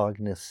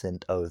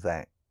cognizant of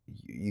that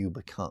you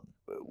become.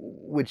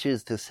 Which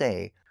is to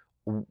say,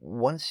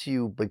 once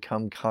you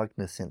become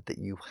cognizant that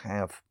you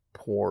have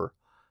poor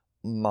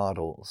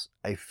models,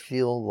 I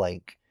feel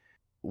like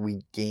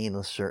we gain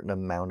a certain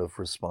amount of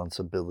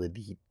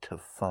responsibility to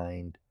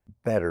find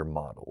better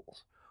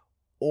models,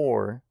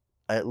 or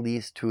at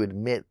least to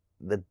admit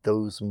that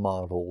those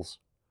models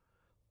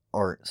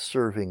aren't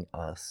serving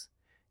us,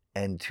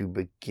 and to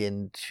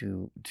begin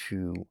to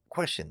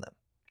question them.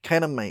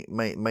 Kind of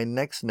my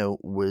next note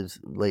was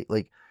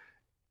like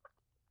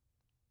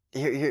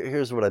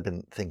here's what I've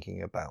been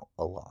thinking about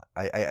a lot.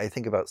 I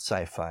think about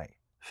sci-fi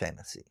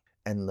fantasy,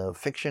 and the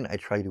fiction I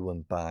try to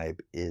imbibe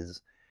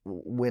is,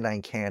 when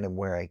I can and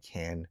where I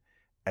can,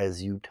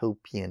 as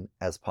utopian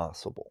as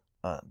possible.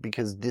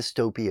 Because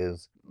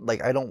dystopias,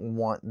 like, I don't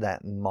want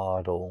that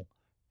model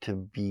to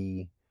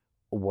be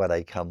what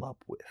I come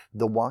up with.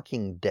 The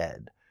Walking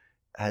Dead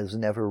has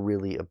never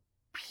really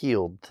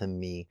appealed to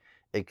me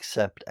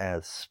except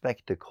as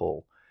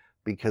spectacle,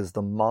 because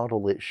the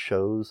model it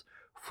shows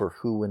for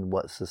who and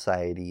what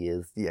society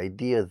is, the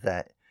idea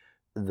that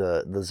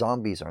the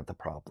zombies aren't the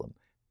problem,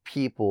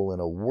 people in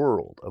a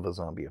world of a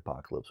zombie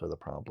apocalypse are the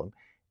problem,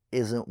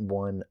 isn't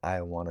one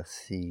I want to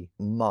see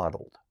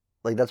modeled.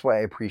 Like, that's why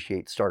I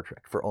appreciate Star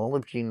Trek. For all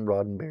of Gene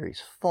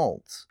Roddenberry's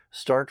faults,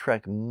 Star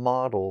Trek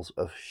models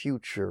a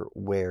future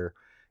where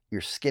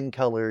your skin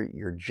color,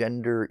 your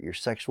gender, your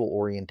sexual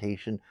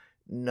orientation,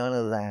 none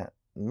of that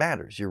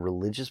matters. Your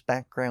religious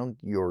background,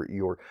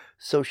 your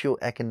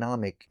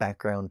socioeconomic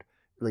background,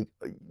 like,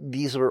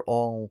 these are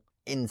all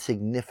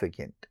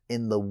insignificant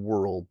in the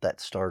world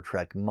that Star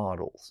Trek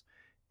models.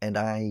 And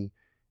I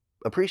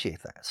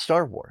appreciate that.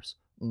 Star Wars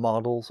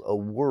models a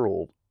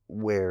world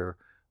where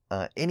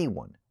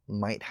anyone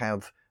might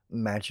have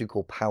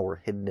magical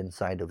power hidden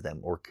inside of them,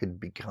 or could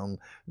become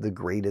the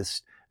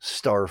greatest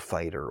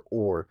starfighter,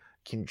 or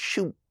can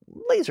shoot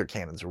laser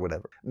cannons or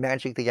whatever.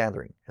 Magic the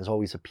Gathering has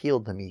always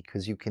appealed to me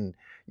because you can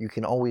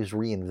always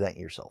reinvent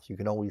yourself. You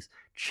can always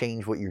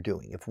change what you're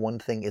doing. If one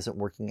thing isn't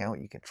working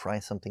out, you can try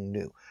something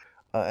new.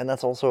 And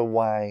that's also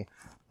why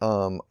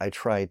I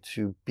try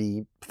to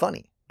be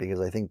funny,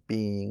 because I think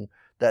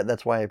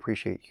that's why I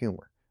appreciate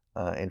humor,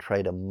 and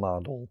try to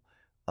model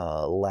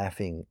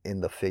laughing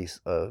in the face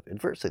of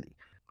adversity.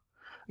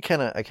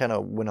 I kind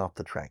of went off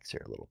the tracks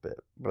here a little bit,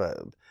 but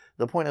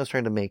the point I was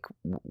trying to make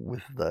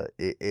with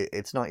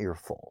it's not your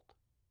fault,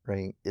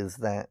 right? Is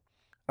that,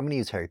 I'm going to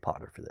use Harry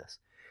Potter for this.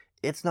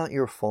 It's not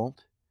your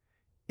fault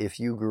if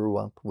you grew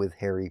up with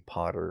Harry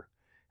Potter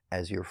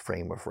as your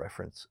frame of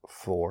reference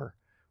for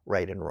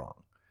right and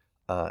wrong.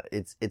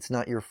 It's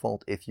not your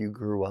fault if you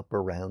grew up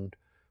around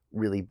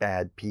really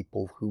bad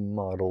people who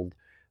modeled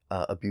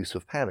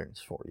abusive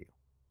patterns for you,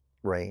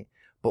 right?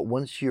 But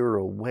once you're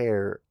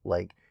aware,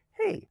 like,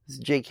 hey, this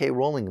J.K.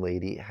 Rowling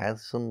lady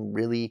has some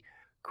really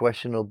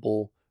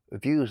questionable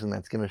views, and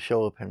that's going to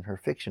show up in her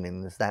fiction,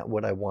 and is that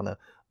what I want to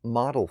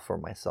model for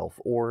myself?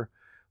 Or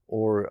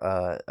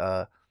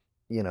are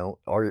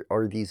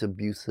these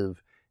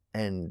abusive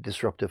and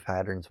disruptive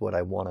patterns what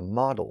I want to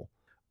model?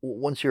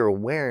 Once you're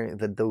aware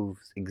that those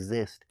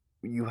exist,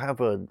 you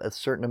have a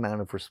certain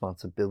amount of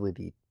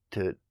responsibility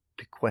to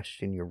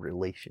question your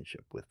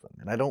relationship with them.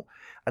 And I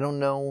don't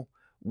know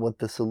what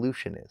the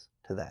solution is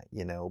to that,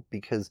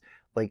 because,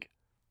 like,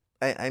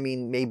 I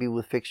mean, maybe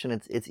with fiction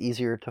it's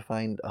easier to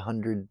find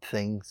 100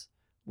 things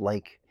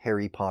like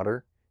Harry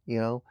Potter,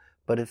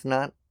 but it's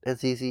not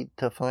as easy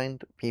to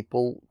find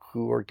people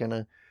who are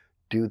gonna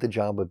do the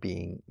job of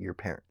being your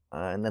parent.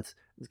 And that's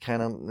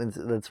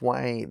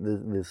why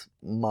this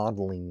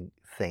modeling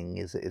thing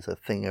is a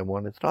thing I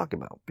wanted to talk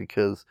about,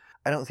 because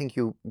I don't think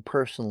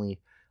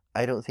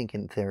I don't think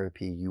in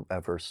therapy you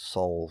ever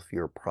solve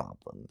your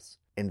problems.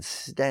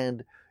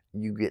 Instead,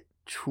 you get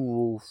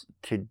tools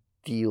to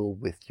deal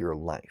with your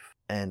life.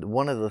 And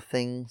one of the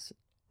things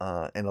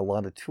in a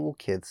lot of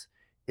toolkits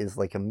is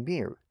like a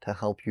mirror to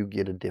help you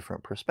get a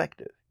different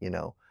perspective,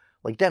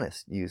 Like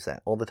dentists use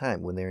that all the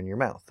time when they're in your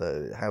mouth.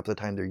 Half the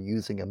time they're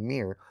using a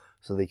mirror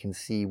so they can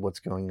see what's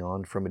going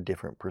on from a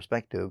different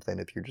perspective than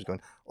if you're just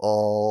going,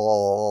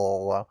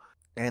 oh.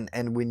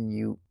 And when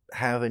you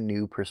have a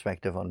new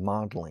perspective on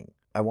modeling,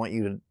 I want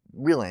you to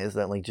realize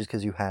that, like, just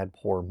because you had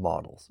poor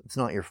models, it's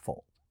not your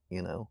fault,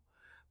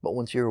 But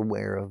once you're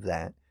aware of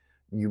that,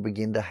 you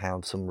begin to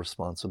have some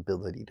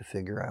responsibility to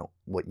figure out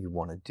what you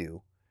want to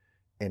do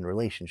in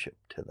relationship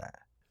to that.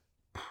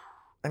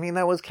 I mean,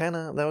 that was kind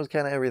of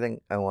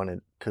everything I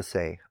wanted to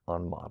say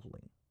on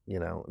modeling.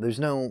 There's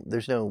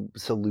no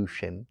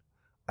solution.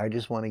 I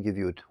just want to give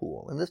you a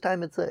tool, and this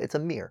time it's a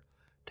mirror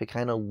to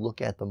kind of look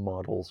at the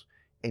models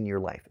in your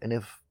life, and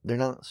if they're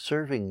not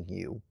serving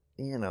you,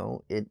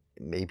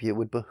 maybe it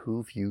would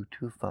behoove you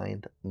to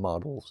find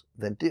models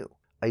that do.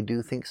 I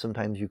do think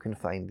sometimes you can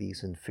find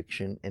these in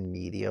fiction and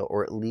media,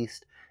 or at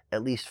least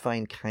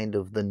find kind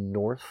of the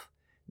north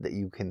that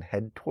you can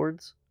head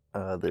towards.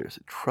 There's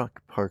a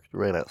truck parked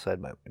right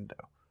outside my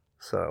window.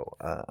 So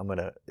I'm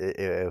gonna,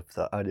 if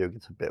the audio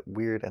gets a bit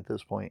weird at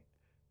this point,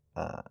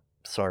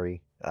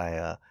 sorry.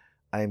 I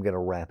am gonna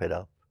wrap it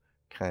up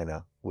kind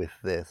of with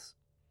this.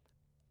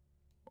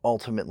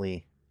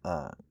 Ultimately,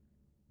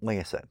 like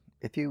I said,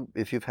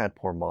 if you've had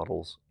poor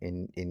models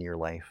in your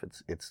life,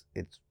 it's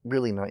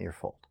really not your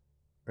fault,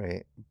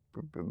 right?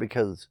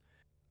 Because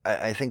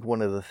I think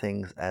one of the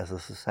things as a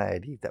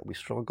society that we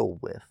struggle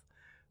with,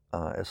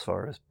 as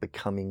far as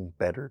becoming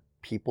better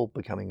people,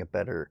 becoming a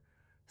better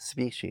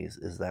species,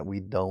 is that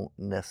we don't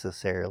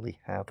necessarily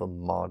have a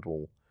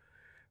model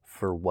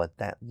for what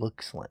that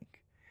looks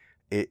like.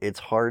 It's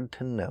hard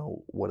to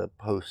know what a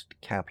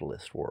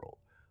post-capitalist world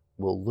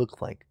will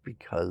look like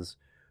because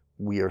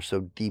we are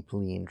so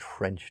deeply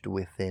entrenched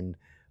within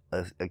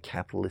a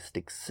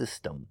capitalistic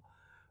system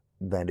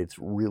that it's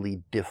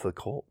really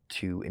difficult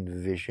to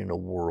envision a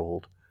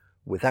world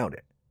without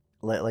it.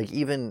 Like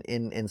even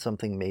in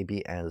something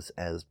maybe as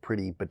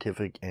pretty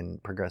beatific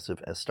and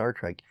progressive as Star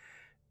Trek,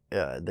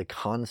 the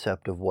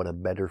concept of what a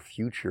better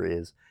future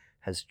is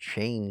has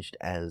changed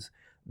as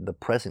the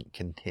present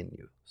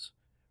continues,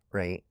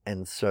 right?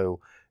 And so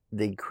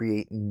they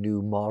create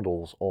new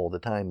models all the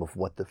time of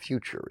what the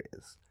future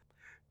is.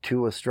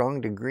 To a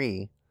strong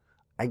degree,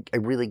 I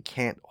really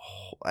can't,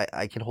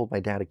 I can hold my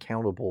dad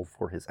accountable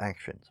for his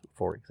actions,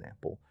 for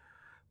example,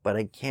 but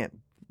I can't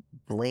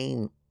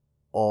blame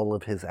all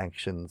of his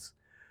actions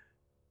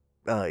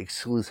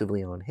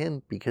exclusively on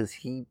him, because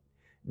he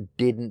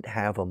didn't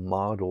have a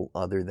model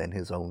other than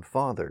his own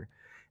father.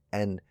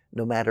 And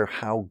no matter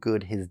how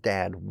good his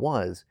dad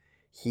was,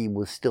 he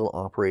was still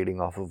operating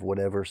off of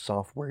whatever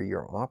software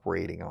you're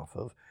operating off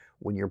of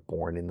when you're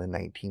born in the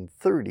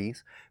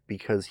 1930s,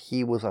 because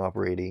he was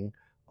operating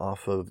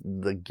off of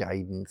the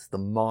guidance, the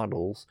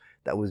models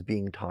that was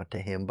being taught to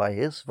him by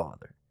his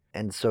father.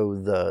 And so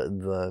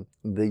the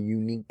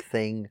unique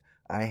thing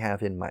I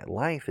have in my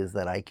life is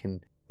that I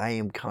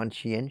am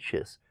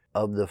conscientious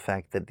of the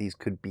fact that these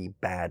could be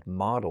bad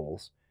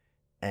models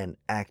and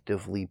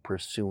actively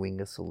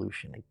pursuing a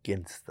solution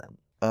against them.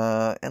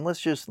 And let's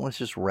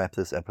just wrap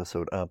this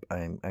episode up.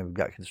 I've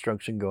got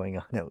construction going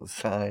on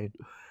outside.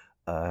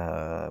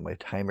 My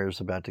timer's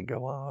about to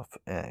go off,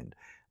 and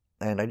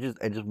I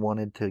just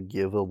wanted to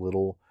give a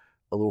little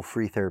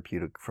free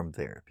therapeutic from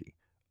therapy.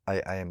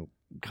 I am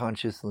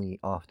consciously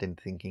often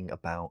thinking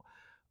about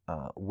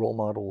role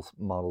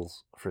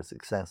models for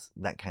success,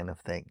 that kind of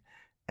thing.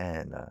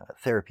 And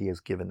therapy has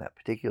given that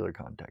particular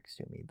context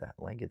to me, that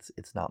like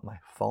it's not my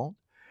fault.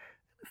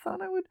 I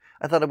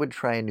thought I would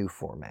try a new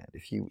format.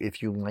 If you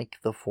like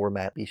the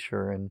format, be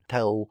sure and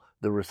tell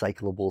the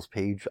Recyclables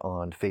page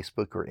on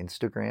Facebook or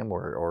Instagram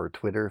or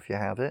Twitter if you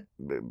have it.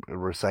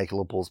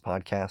 Recyclables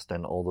podcast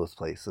and all those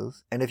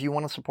places. And if you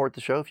want to support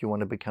the show, if you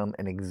want to become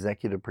an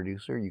executive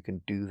producer, you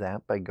can do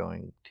that by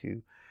going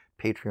to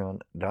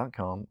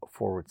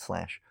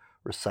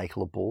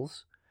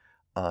patreon.com/recyclables.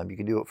 You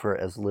can do it for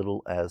as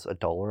little as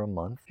 $1 a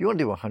month. If you want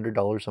to do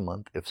 $100 a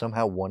month, if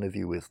somehow one of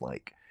you is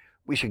like,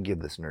 we should give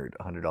this nerd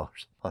 $100 a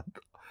month,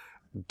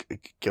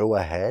 go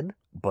ahead,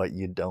 but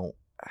you don't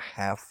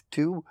have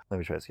to. Let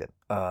me try this again.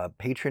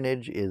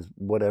 Patronage is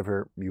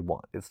whatever you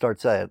want. It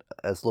starts at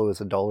as low as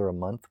 $1 a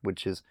month,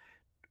 which is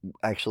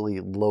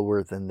actually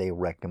lower than they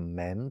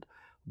recommend,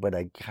 but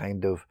I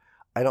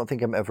don't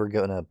think I'm ever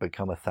gonna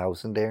become a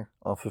thousandaire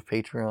off of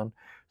Patreon.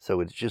 So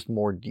it's just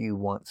more, do you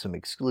want some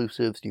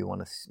exclusives? Do you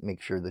want to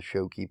make sure the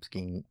show keeps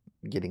getting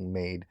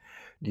made?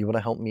 Do you want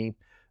to help me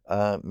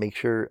make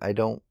sure I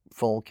don't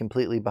fall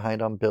completely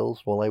behind on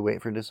bills while I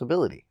wait for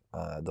disability?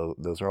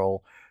 Those are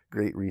all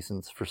great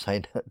reasons for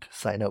to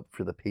sign up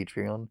for the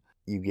Patreon.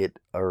 You get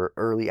our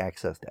early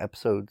access to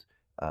episodes.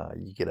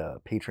 You get a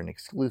patron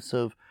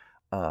exclusive.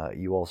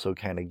 You also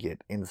kind of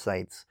get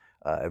insights.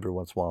 Every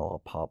once in a while,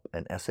 I'll pop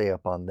an essay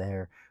up on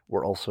there.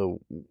 We're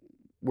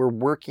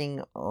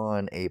working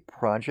on a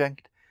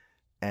project,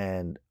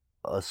 and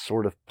a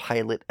sort of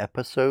pilot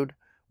episode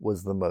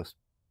was the most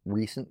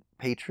recent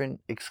patron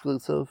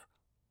exclusive.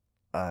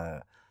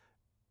 My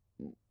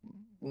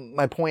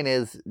point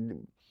is,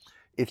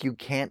 if you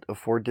can't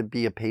afford to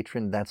be a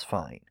patron, that's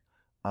fine.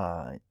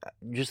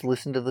 Just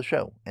listen to the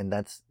show, and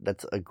that's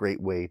a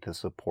great way to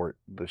support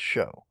the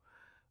show.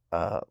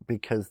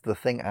 Because the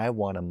thing I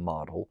want to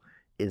model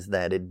is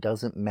that it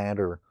doesn't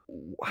matter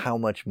how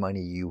much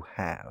money you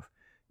have.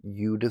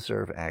 You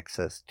deserve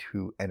access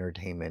to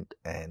entertainment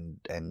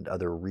and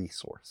other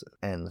resources.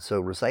 And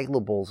so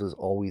Recylables is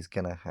always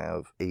going to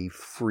have a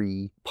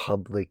free,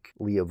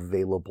 publicly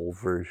available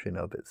version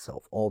of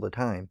itself all the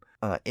time,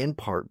 in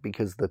part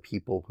because the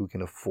people who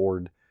can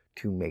afford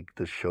to make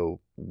the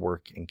show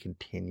work and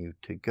continue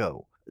to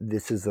go.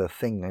 This is a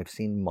thing I've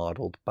seen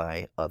modeled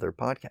by other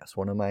podcasts.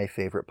 One of my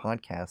favorite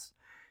podcasts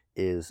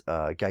is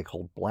a guy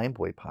called Blind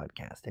Boy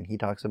Podcast, and he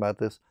talks about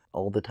this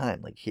all the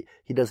time. Like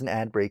he does an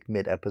ad break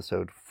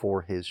mid-episode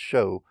for his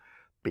show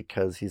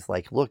because he's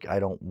like, look, I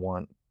don't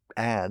want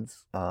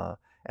ads,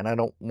 and I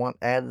don't want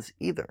ads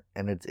either.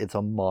 And it's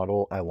a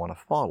model I want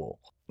to follow,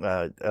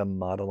 a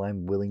model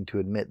I'm willing to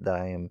admit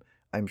that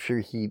I'm sure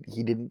he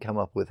didn't come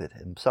up with it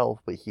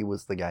himself, but he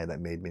was the guy that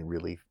made me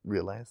really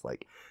realize,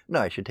 like,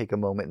 no, I should take a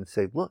moment and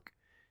say, look,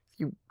 if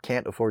you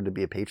can't afford to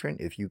be a patron,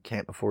 if you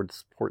can't afford to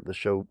support the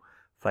show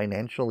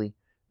financially,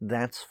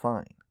 that's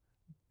fine.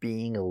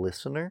 Being a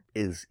listener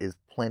is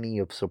plenty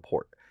of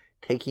support.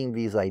 Taking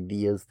these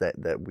ideas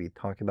that we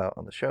talk about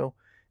on the show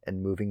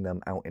and moving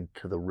them out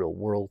into the real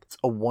world, it's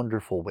a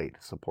wonderful way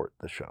to support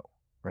the show,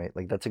 right?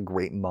 Like, that's a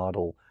great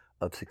model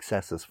of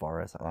success as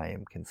far as I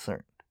am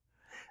concerned.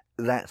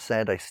 That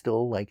said, I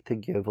still like to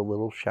give a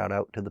little shout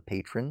out to the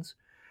patrons,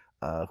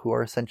 who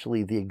are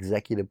essentially the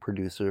executive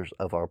producers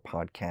of our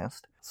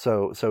podcast.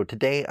 So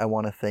today I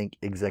want to thank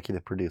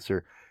executive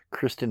producer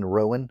Kristen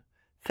Rowan.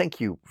 Thank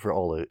you for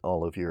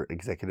all of your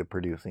executive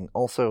producing.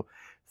 Also,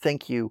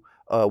 thank you,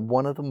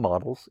 one of the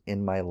models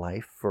in my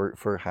life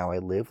for how I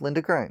live,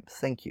 Linda Grimes.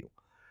 Thank you.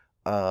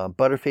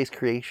 Butterface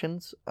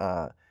Creations,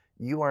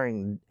 you are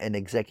an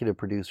executive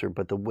producer,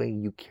 but the way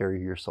you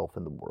carry yourself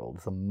in the world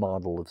is a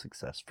model of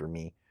success for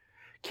me.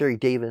 Carrie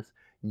Davis,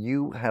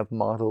 you have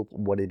modeled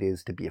what it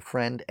is to be a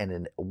friend and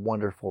a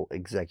wonderful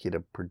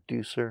executive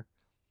producer.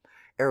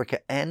 Erica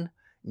N.,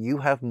 you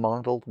have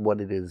modeled what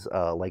it is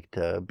like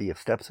to be a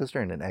stepsister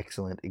and an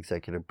excellent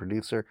executive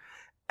producer.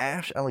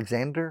 Ash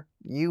Alexander,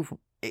 you've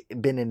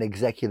been an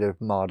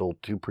executive model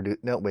to produce...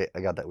 No, wait,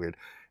 I got that weird.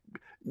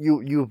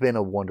 You've been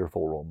a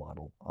wonderful role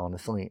model,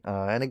 honestly,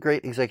 and a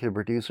great executive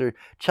producer.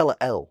 Chella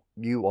L.,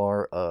 you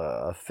are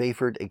a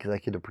favored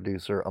executive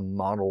producer, a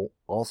model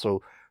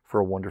also for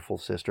a wonderful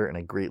sister, and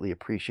I greatly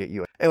appreciate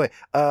you. Anyway,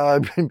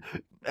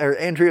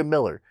 Andrea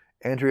Miller,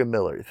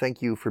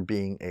 thank you for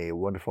being a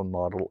wonderful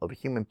model of a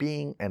human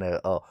being and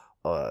a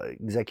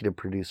executive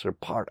producer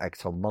par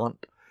excellence.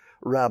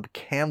 Rob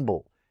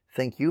Campbell,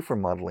 thank you for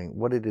modeling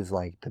what it is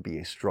like to be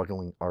a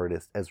struggling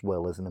artist as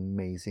well as an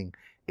amazing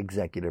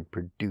executive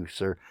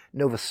producer.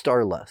 Nova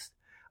Starlust,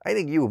 I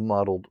think you have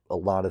modeled a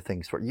lot of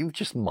things you've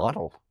just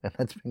modeled, and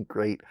that's been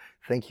great.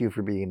 Thank you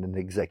for being an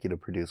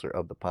executive producer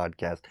of the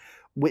podcast.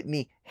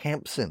 Whitney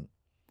Hampson,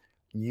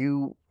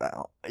 you've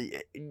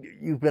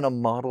been a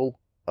model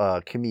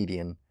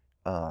comedian,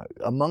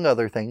 among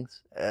other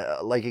things,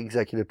 like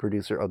executive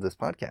producer of this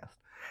podcast.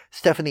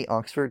 Stephanie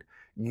Oxford,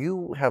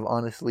 you have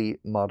honestly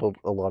modeled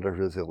a lot of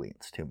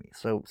resilience to me.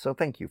 So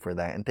thank you for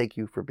that, and thank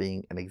you for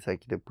being an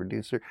executive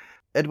producer.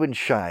 Edwin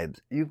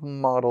Shibes, you've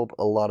modeled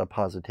a lot of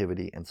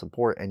positivity and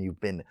support, and you've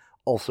been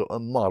also a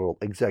model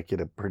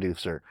executive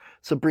producer.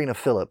 Sabrina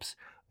Phillips,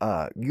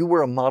 you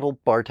were a model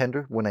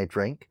bartender when I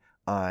drank,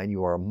 and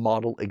you are a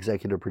model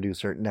executive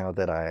producer now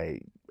that I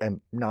am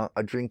not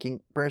a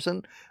drinking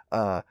person.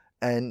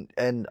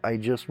 And I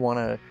just want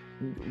to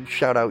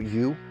shout out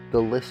you, the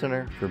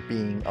listener, for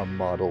being a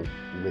model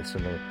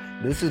listener.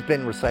 This has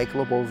been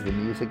Recylables. The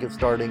music is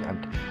starting.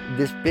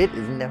 This bit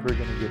is never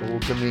going to get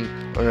old to me.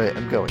 All right,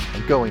 I'm going.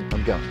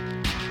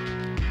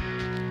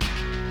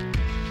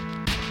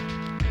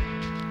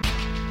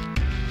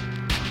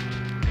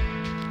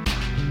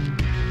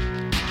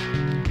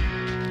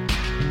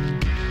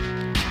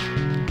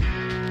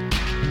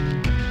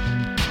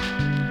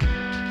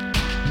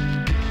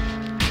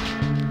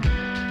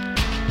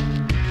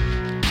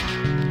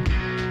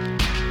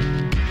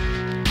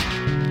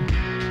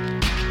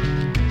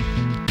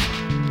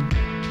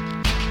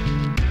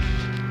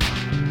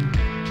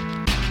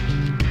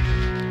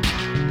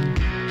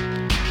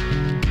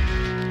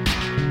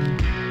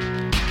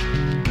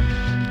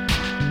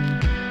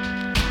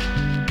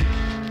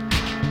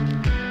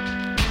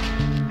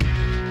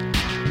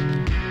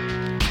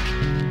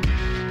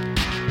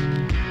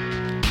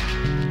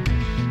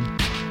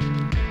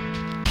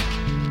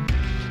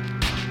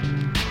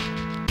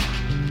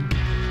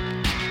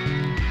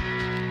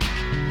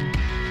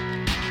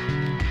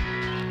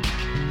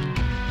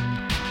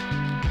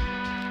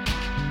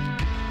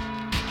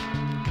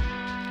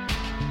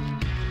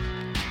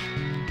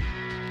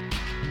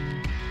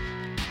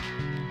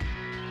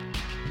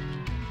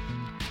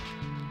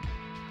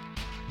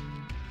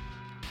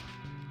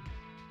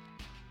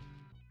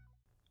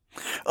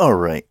 All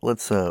right,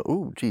 let's,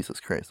 ooh, Jesus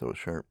Christ, that was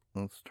sharp.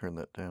 Let's turn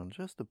that down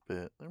just a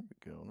bit. There we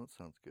go, that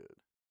sounds good.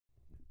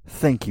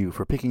 Thank you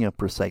for picking up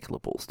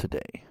Recyclables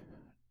today.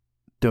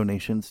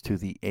 Donations to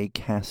the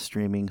Acast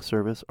streaming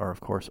service are,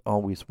 of course,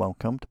 always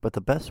welcomed, but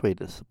the best way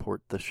to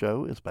support the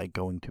show is by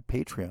going to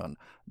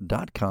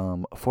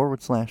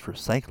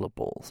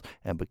patreon.com/recyclables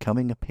and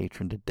becoming a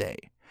patron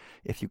today.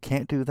 If you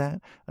can't do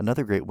that,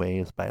 another great way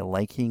is by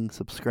liking,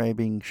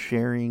 subscribing,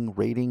 sharing,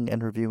 rating,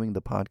 and reviewing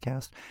the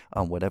podcast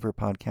on whatever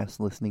podcast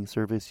listening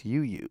service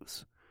you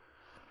use.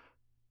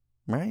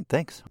 All right,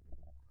 thanks.